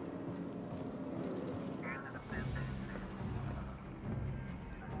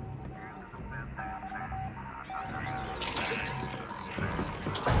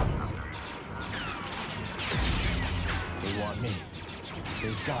 They want me.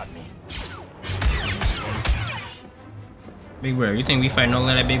 They've got me. Big bro, you think we fighting all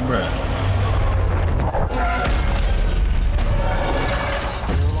of that, big bro?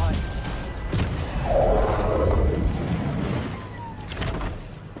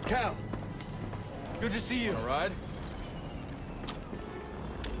 Cal, good to see you. All right.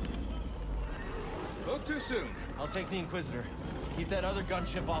 Spoke too soon. I'll take the Inquisitor. Keep that other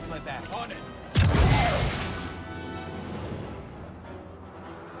gunship off my back. On it.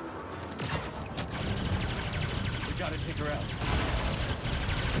 We gotta take her out.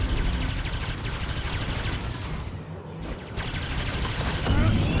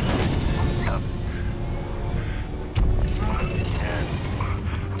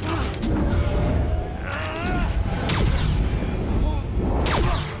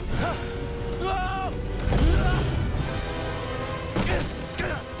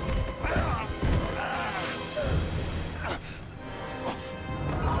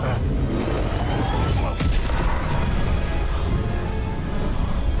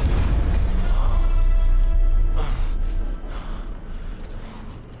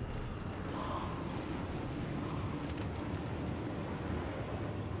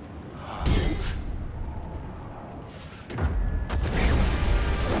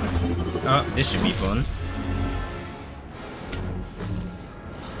 Oh, this should be fun.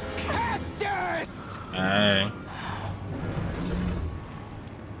 Casters! Alright.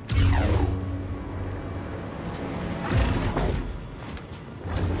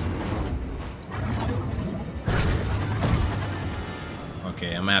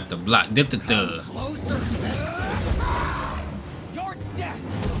 Okay, I'm gonna have to block dip the thug. Closer. Your death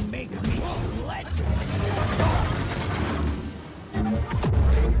will make me legend.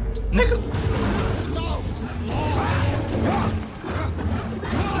 Nigga.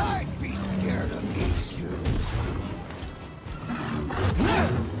 I'd be scared of me too.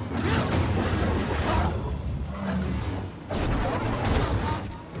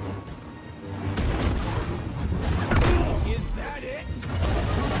 Is that it?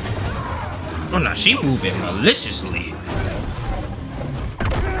 Oh no, she moving maliciously.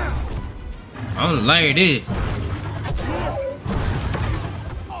 I don't like it.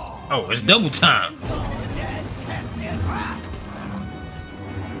 Oh, it's double time.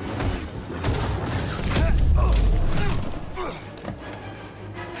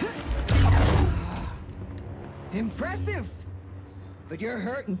 Impressive. But you're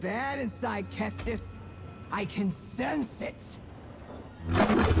hurting bad inside, Kestis. I can sense it.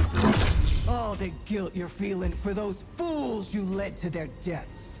 All the guilt you're feeling for those fools you led to their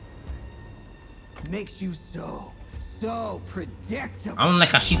deaths makes you so predictable. I don't like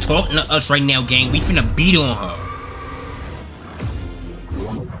how she talking to us right now, gang. We finna beat on her.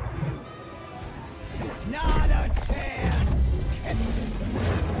 Not a chance, Kestis.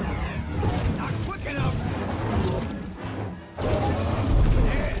 Not quick enough.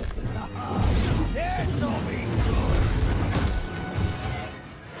 This'll be good.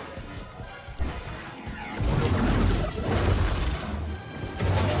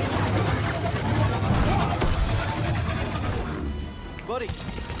 Buddy.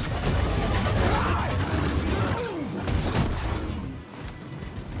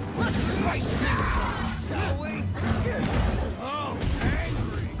 Let's fight now, shall we? Oh,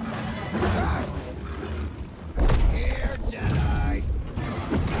 angry. Here, Jedi.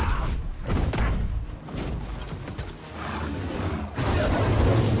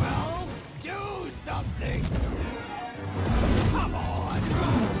 Well, do something. Come on.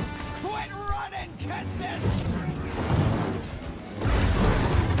 Quit running, Kestis.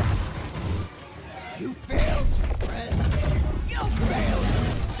 You failed, friend. You failed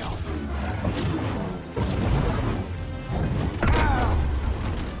yourself.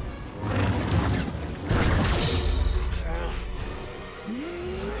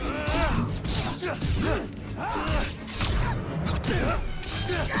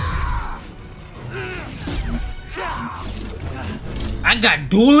 I got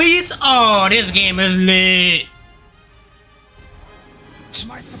dualies? Oh, this game is lit.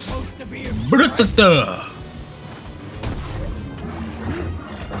 Am I supposed to be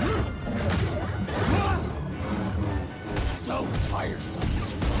so tiresome.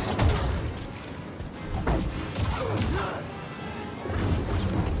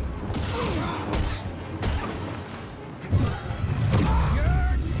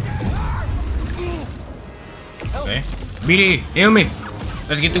 Okay. BD, heal me.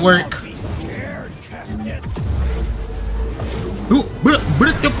 Let's get to work. Ooh,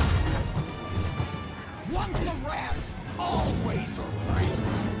 Once a rat, always a rat.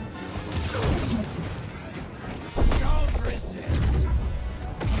 Don't resist.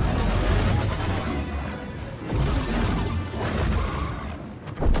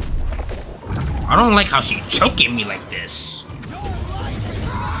 I don't like how she's choking me like this.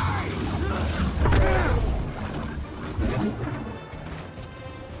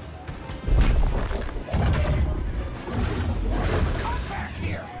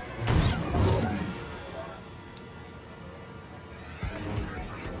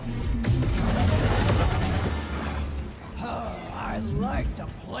 I like to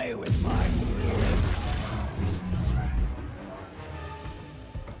play with my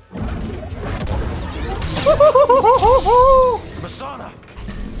Masana!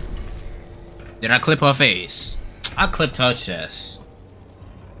 Did I clip her face? I clipped her chest.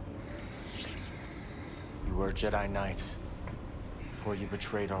 You were a Jedi Knight before you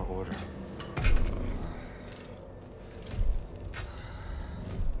betrayed our order.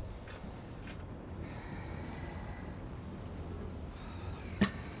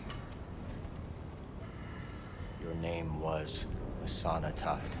 Your name was Masana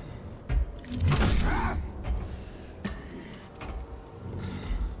Tide.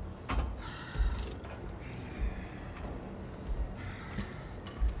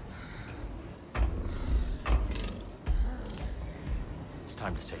 It's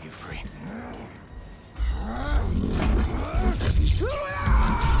time to set you free.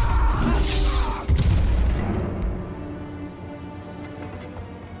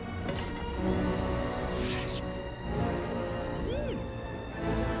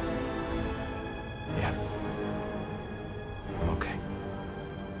 Yeah. I'm okay.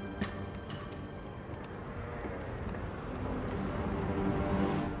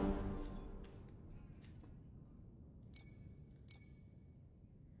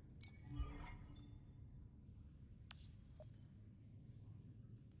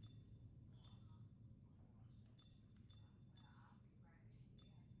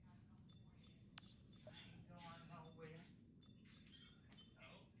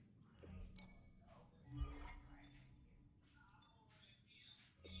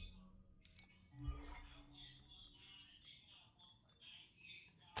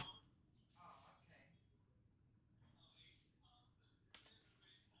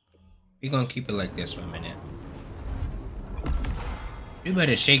 We gonna keep it like this for a minute. You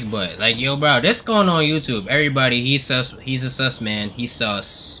better shake butt. Like, yo, bro, this going on YouTube. Everybody, he's sus. He's a sus, man. He's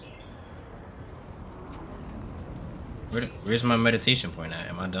sus. Where's my meditation point at?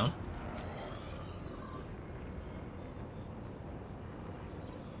 Am I done?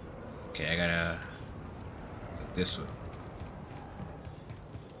 Okay, I gotta look this way.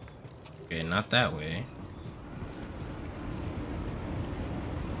 Okay, not that way.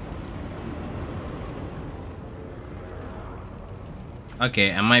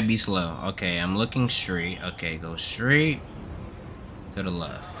 Okay, I might be slow. Okay, I'm looking straight. Okay, go straight to the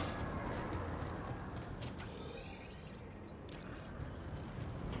left.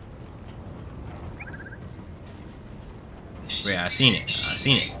 Wait, I seen it. I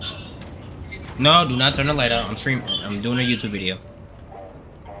seen it. No, do not turn the light out. I'm streaming. I'm doing a YouTube video.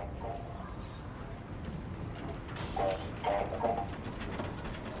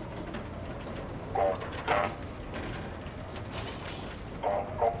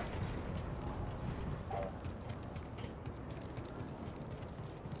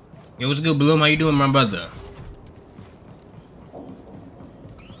 Yo, what's good, Bloom? How you doing, my brother?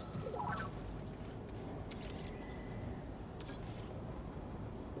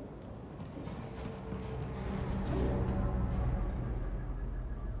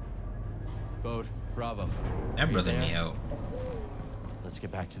 Bode, Bravo. That brother need help. Let's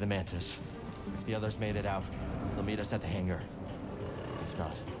get back to the Mantis. If the others made it out, they'll meet us at the hangar. If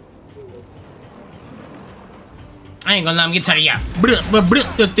not, I ain't gonna let him get tired of y'all.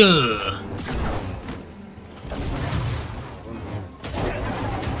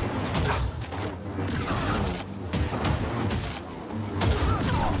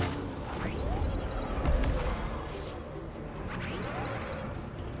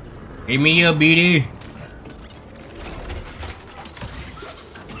 Hit me up, BD.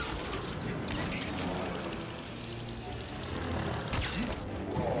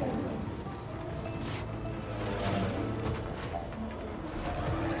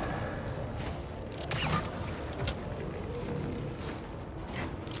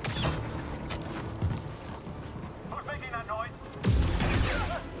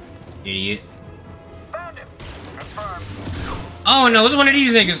 Idiot. Oh no, it's one of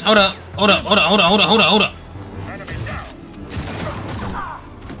these niggas. Hold up. Hold up. Hold up. Hold up. Hold up. Hold up. Hold up.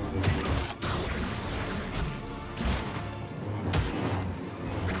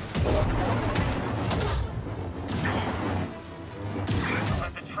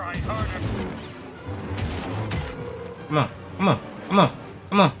 Come on. Come on. Come on.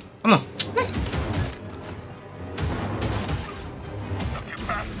 Come on. Come on.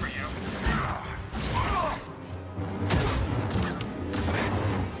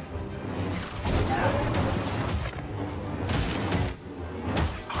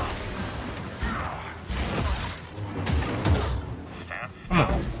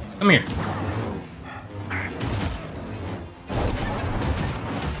 Come here.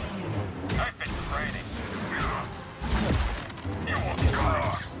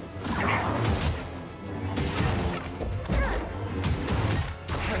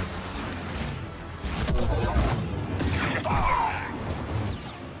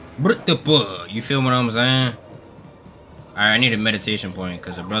 You feel what I'm saying? Alright, I need a meditation point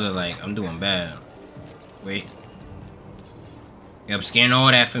because a brother like I'm doing bad. Wait. Yep, scan all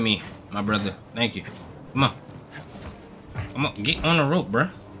that for me, my brother. Thank you. Come on. Come on, get on the rope,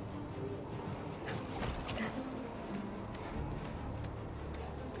 bruh.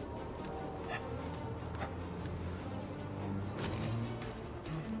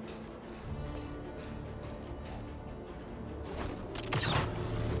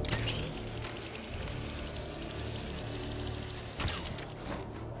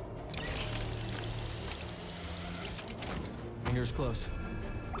 Fingers close.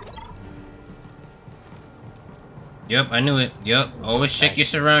 Yep, I knew it. Yep, always check your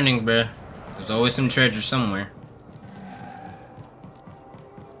surroundings, bruh. There's always some treasure somewhere.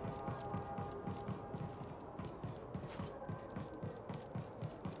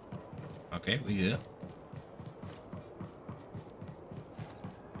 Okay, we good.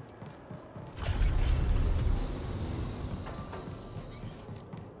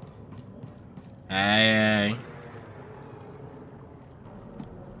 Hey.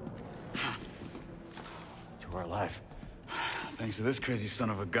 We're alive. Thanks to this crazy son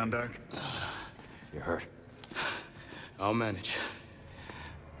of a Gundark. You're hurt. I'll manage.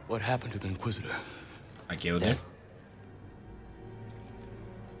 What happened to the Inquisitor? I killed him.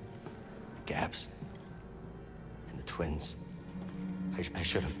 Gaps. And the twins. I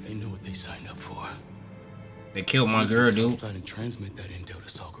should have. They knew what they signed up for. They killed my girl, dude. And transmit that intel to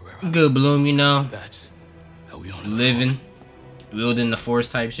Saw Gerrera. Good Bloom, you know. That's how we all living, wielding the Force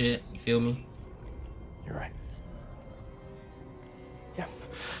type shit. You feel me? You're right. Yeah.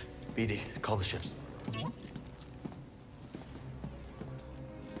 BD, call the ships.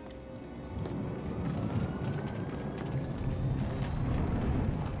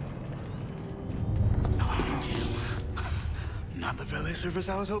 Not the valet service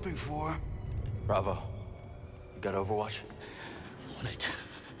I was hoping for. Bravo. You got Overwatch? On it.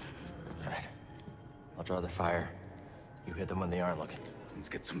 All right. I'll draw the fire. You hit them when they aren't looking. Let's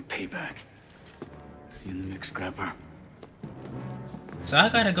get some payback. See you in the next scrapper. So I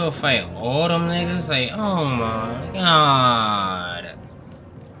gotta go fight all them niggas? Like, oh my god.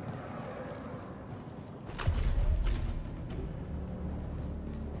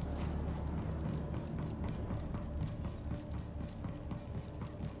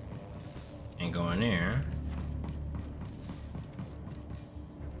 Ain't going there.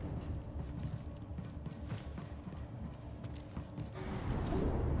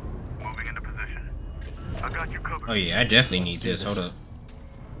 Moving into position. I got you covered. Oh yeah, I definitely need this. Hold up.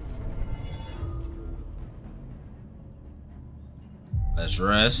 Let's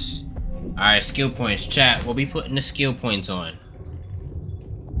rest. Alright, skill points. Chat, we'll be putting the skill points on.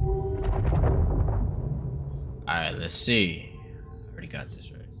 Alright, let's see. I already got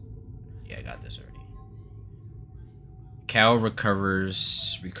this, right? Yeah, I got this already. Cal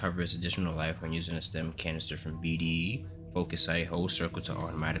recovers additional life when using a stem canister from BD. Focus sight, hold circle to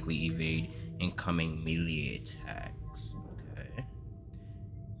automatically evade incoming melee attacks. Okay.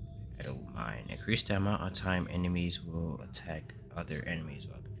 I don't mind. Increase the amount of time enemies will attack other enemies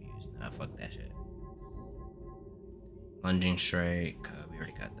while confused. Nah, fuck that shit. Lunging strike, we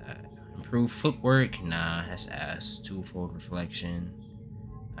already got that. Improve footwork, nah, that's ass. Twofold reflection.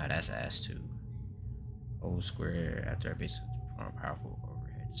 Nah, that's ass too. Hold square after a base to perform a powerful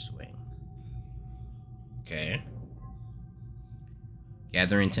overhead swing. Okay.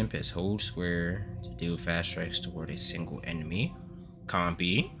 Gathering Tempest. Hold square to deal fast strikes toward a single enemy.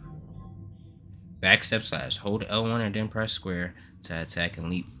 Compy. Backstep slash. Hold L1 and then press square to attack and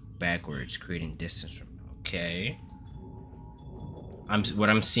leap backwards, creating distance from. Okay.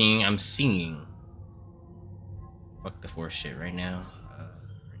 I'm seeing. Fuck the force shit right now.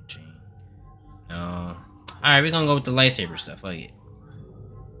 Wrenching. No. Alright, we're gonna go with the lightsaber stuff. Fuck it.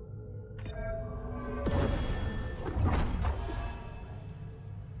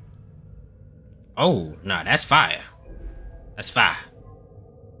 Oh, nah, that's fire. That's fire.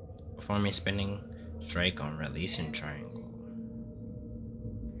 Perform a spinning strike on releasing triangle.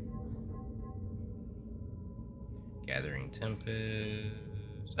 Gathering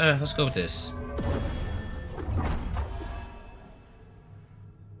Tempest. Let's go with this.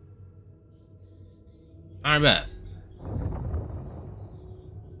 Alright, bet.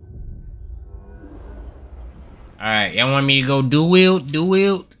 Alright, y'all want me to go do wield? Do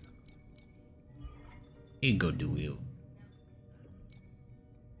wield? You go do wield.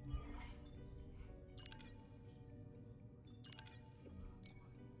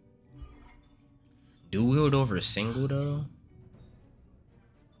 Do wield over a single though?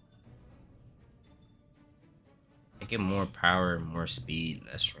 I get more power, more speed,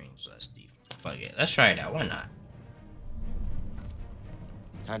 less range, less defense. Fuck it. Let's try it out. Why not?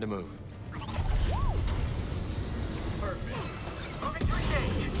 Time to move.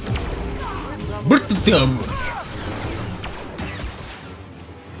 Break the thumb.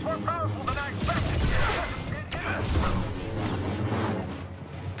 More powerful than I expected.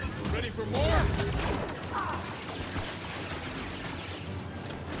 Ready for more?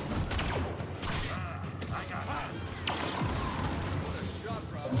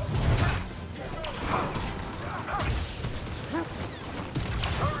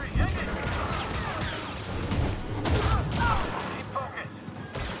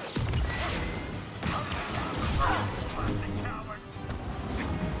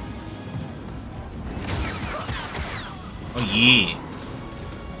 Oh yeah.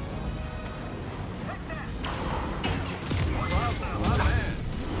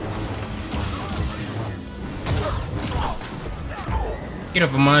 Get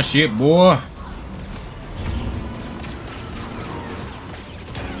off of my shit, boy.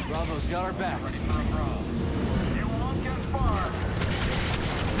 Bravo's got our backs. You won't get far.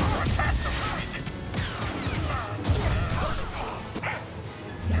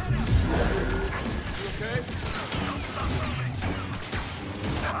 Okay?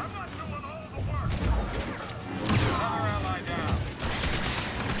 I'm not doing all the work. Another ally down.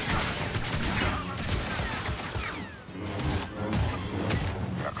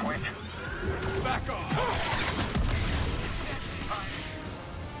 Quit. Back off.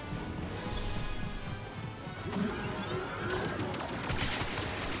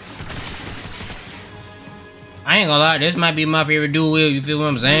 I ain't gonna lie, this might be my favorite dual wield, you feel what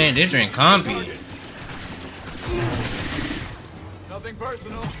I'm saying? This drink comfy. Nothing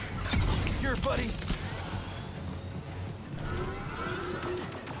personal. Here, buddy.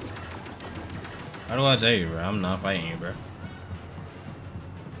 How do I tell you, bro? I'm not fighting you, bro.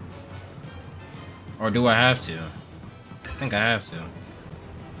 Or do I have to? I think I have to.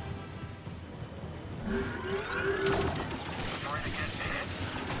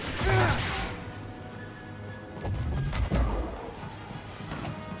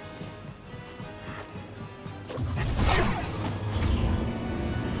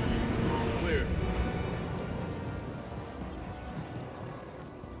 Clear.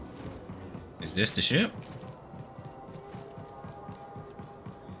 Is this the ship?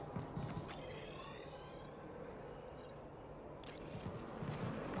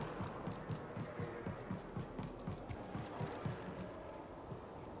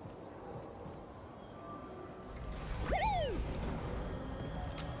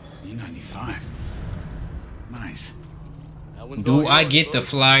 C-95. Nice. Do I get to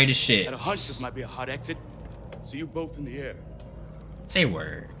fly the ship? Had a hunch this might be a hot exit. See you both in the air. Say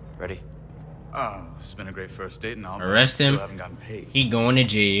word. Ready? Oh, this has been a great first date and all. Arrest him. Still haven't gotten paid. He going to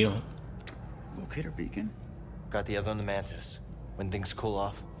jail. Locator beacon? Got the other on the Mantis. When things cool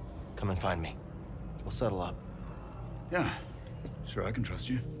off, come and find me. We'll settle up. Yeah. Sure, I can trust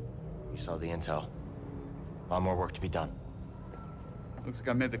you. You saw the intel. A lot more work to be done. Looks like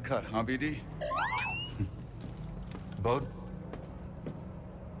I made the cut, huh, BD? Bode?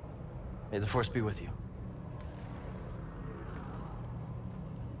 May the Force be with you.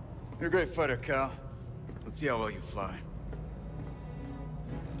 You're a great fighter, Cal. Let's see how well you fly.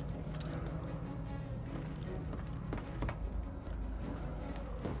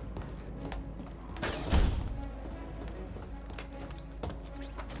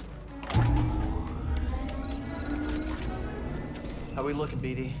 How we looking,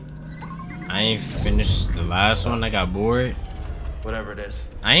 BD? I ain't finished the last one. I got bored. Whatever it is.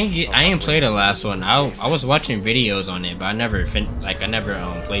 I ain't played the last one. I was watching videos on it, but I never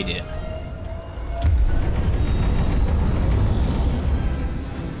played it.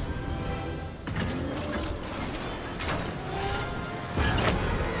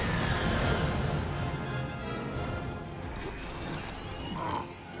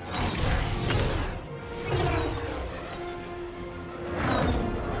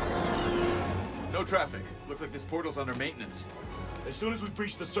 No traffic. Looks like this portal's under maintenance. As soon as we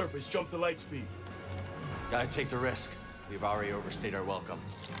breach the surface, jump to light speed. Gotta take the risk. We've already overstayed our welcome.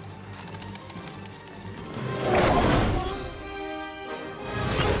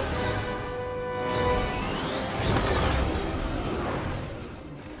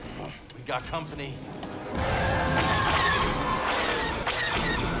 We got company.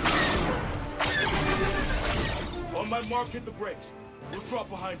 On my mark, hit the brakes. We'll drop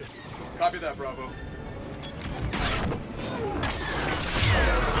behind it. Copy that, Bravo.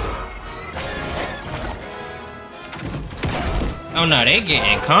 Oh no, they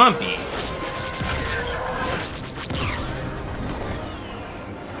getting compy.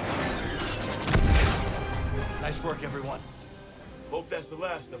 Nice work, everyone. Hope that's the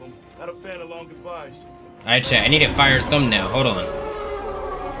last of them. Not a fan of long goodbyes. Alright, chat. I need a fire thumbnail. Hold on.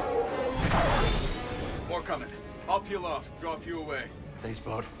 More coming. I'll peel off. Draw a few away. Thanks,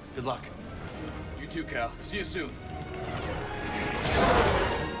 Bode. Good luck. You too, Cal. See you soon.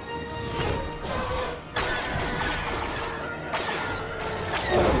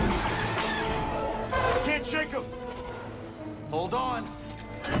 Can't shake him. Hold on.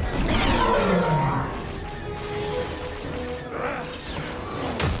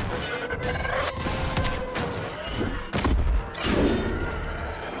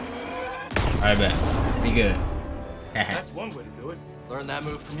 Alright, bet. Be good. That's one way to do it. Learn that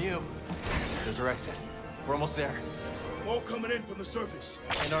move from you. There's our exit. We're almost there. More coming in from the surface.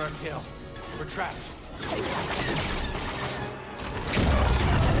 And on our tail. We're trapped.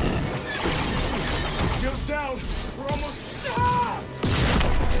 Shields down. We're almost. Ah!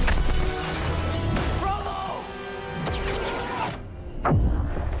 Bravo!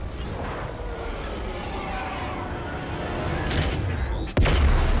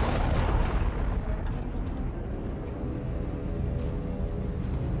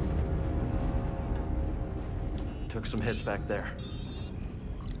 Took some hits back there.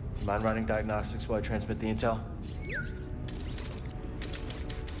 Mind running diagnostics while I transmit the intel?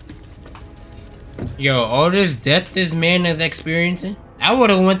 Yo, all this death this man is experiencing, I would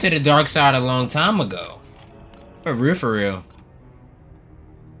have went to the dark side a long time ago. For real, for real.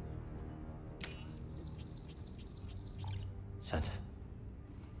 Sent.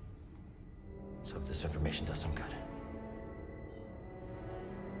 Let's hope this information does some good.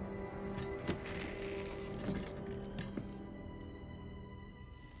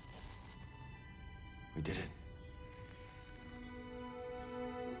 We did it.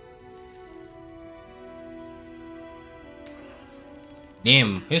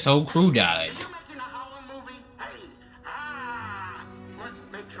 Damn, his whole crew died. Let's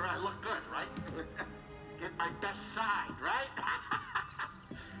make sure I look good, right? Get my best side, right?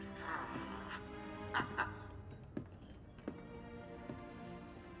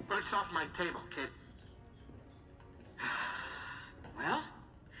 Books off my table, kid. Well,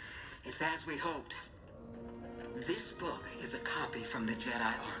 it's as we hoped. This book is a copy from the Jedi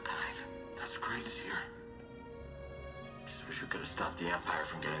Archive. That's great, Seer. Just wish we could have stopped the Empire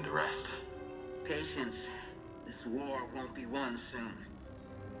from getting to rest. Patience. This war won't be won soon.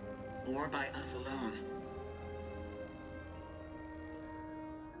 Or by us alone.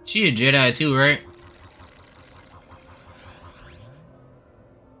 She a Jedi too, right?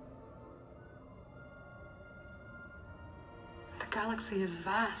 The galaxy is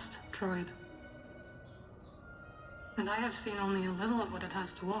vast, droid. And I have seen only a little of what it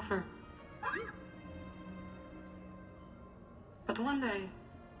has to offer. But one day...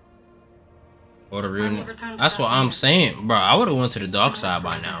 Or the real. That's what I'm saying, bro. I would have went to the dark side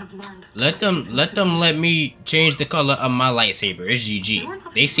by now. Let them let me change the color of my lightsaber. It's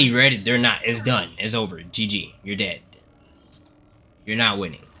GG. They see red, they're not. It's done. It's over. GG. You're dead. You're not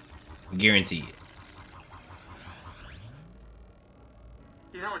winning. Guaranteed.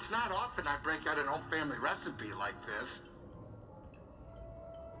 You know, it's not often I break out an old family recipe like this.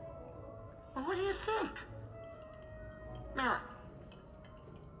 Well, what do you think? Mara.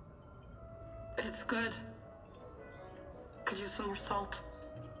 It's good. Could use some more salt.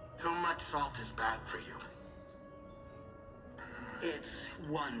 Too much salt is bad for you. It's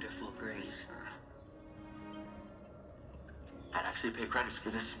wonderful, Grease. I'd actually pay credits for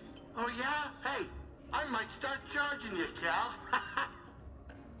this. Oh, yeah? Hey, I might start charging you, Cal.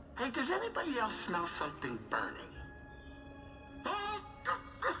 Hey, does anybody else smell something burning?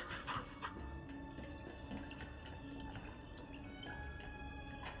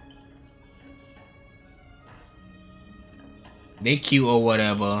 They cute or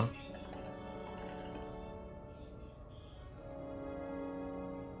whatever.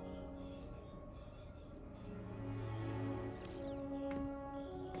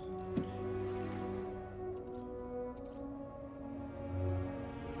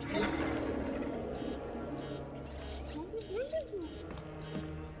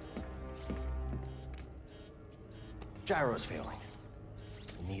 Gyro's failing.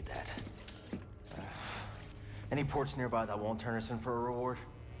 We need that. Any ports nearby that won't turn us in for a reward?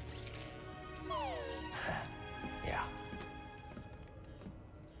 Yeah.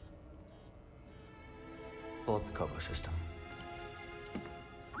 Pull up the Kobo system.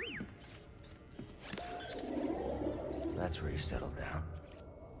 That's where you settled down.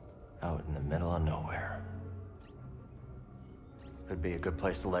 Out in the middle of nowhere. Could be a good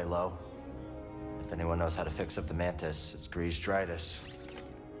place to lay low. If anyone knows how to fix up the Mantis, it's greased Dritus.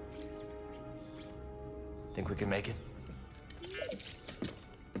 Think we can make it?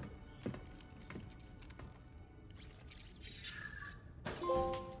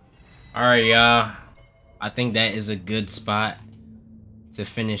 Alright, y'all. I think that is a good spot to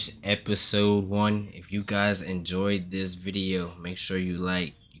finish episode 1. If you guys enjoyed this video, make sure you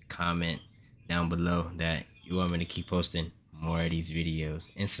like, you comment down below that you want me to keep posting more of these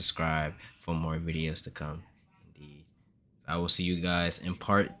videos, and subscribe for more videos to come. Indeed. I will see you guys in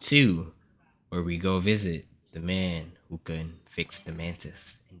part 2, where we go visit the man who can fix the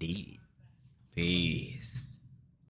Mantis. Indeed. Peace.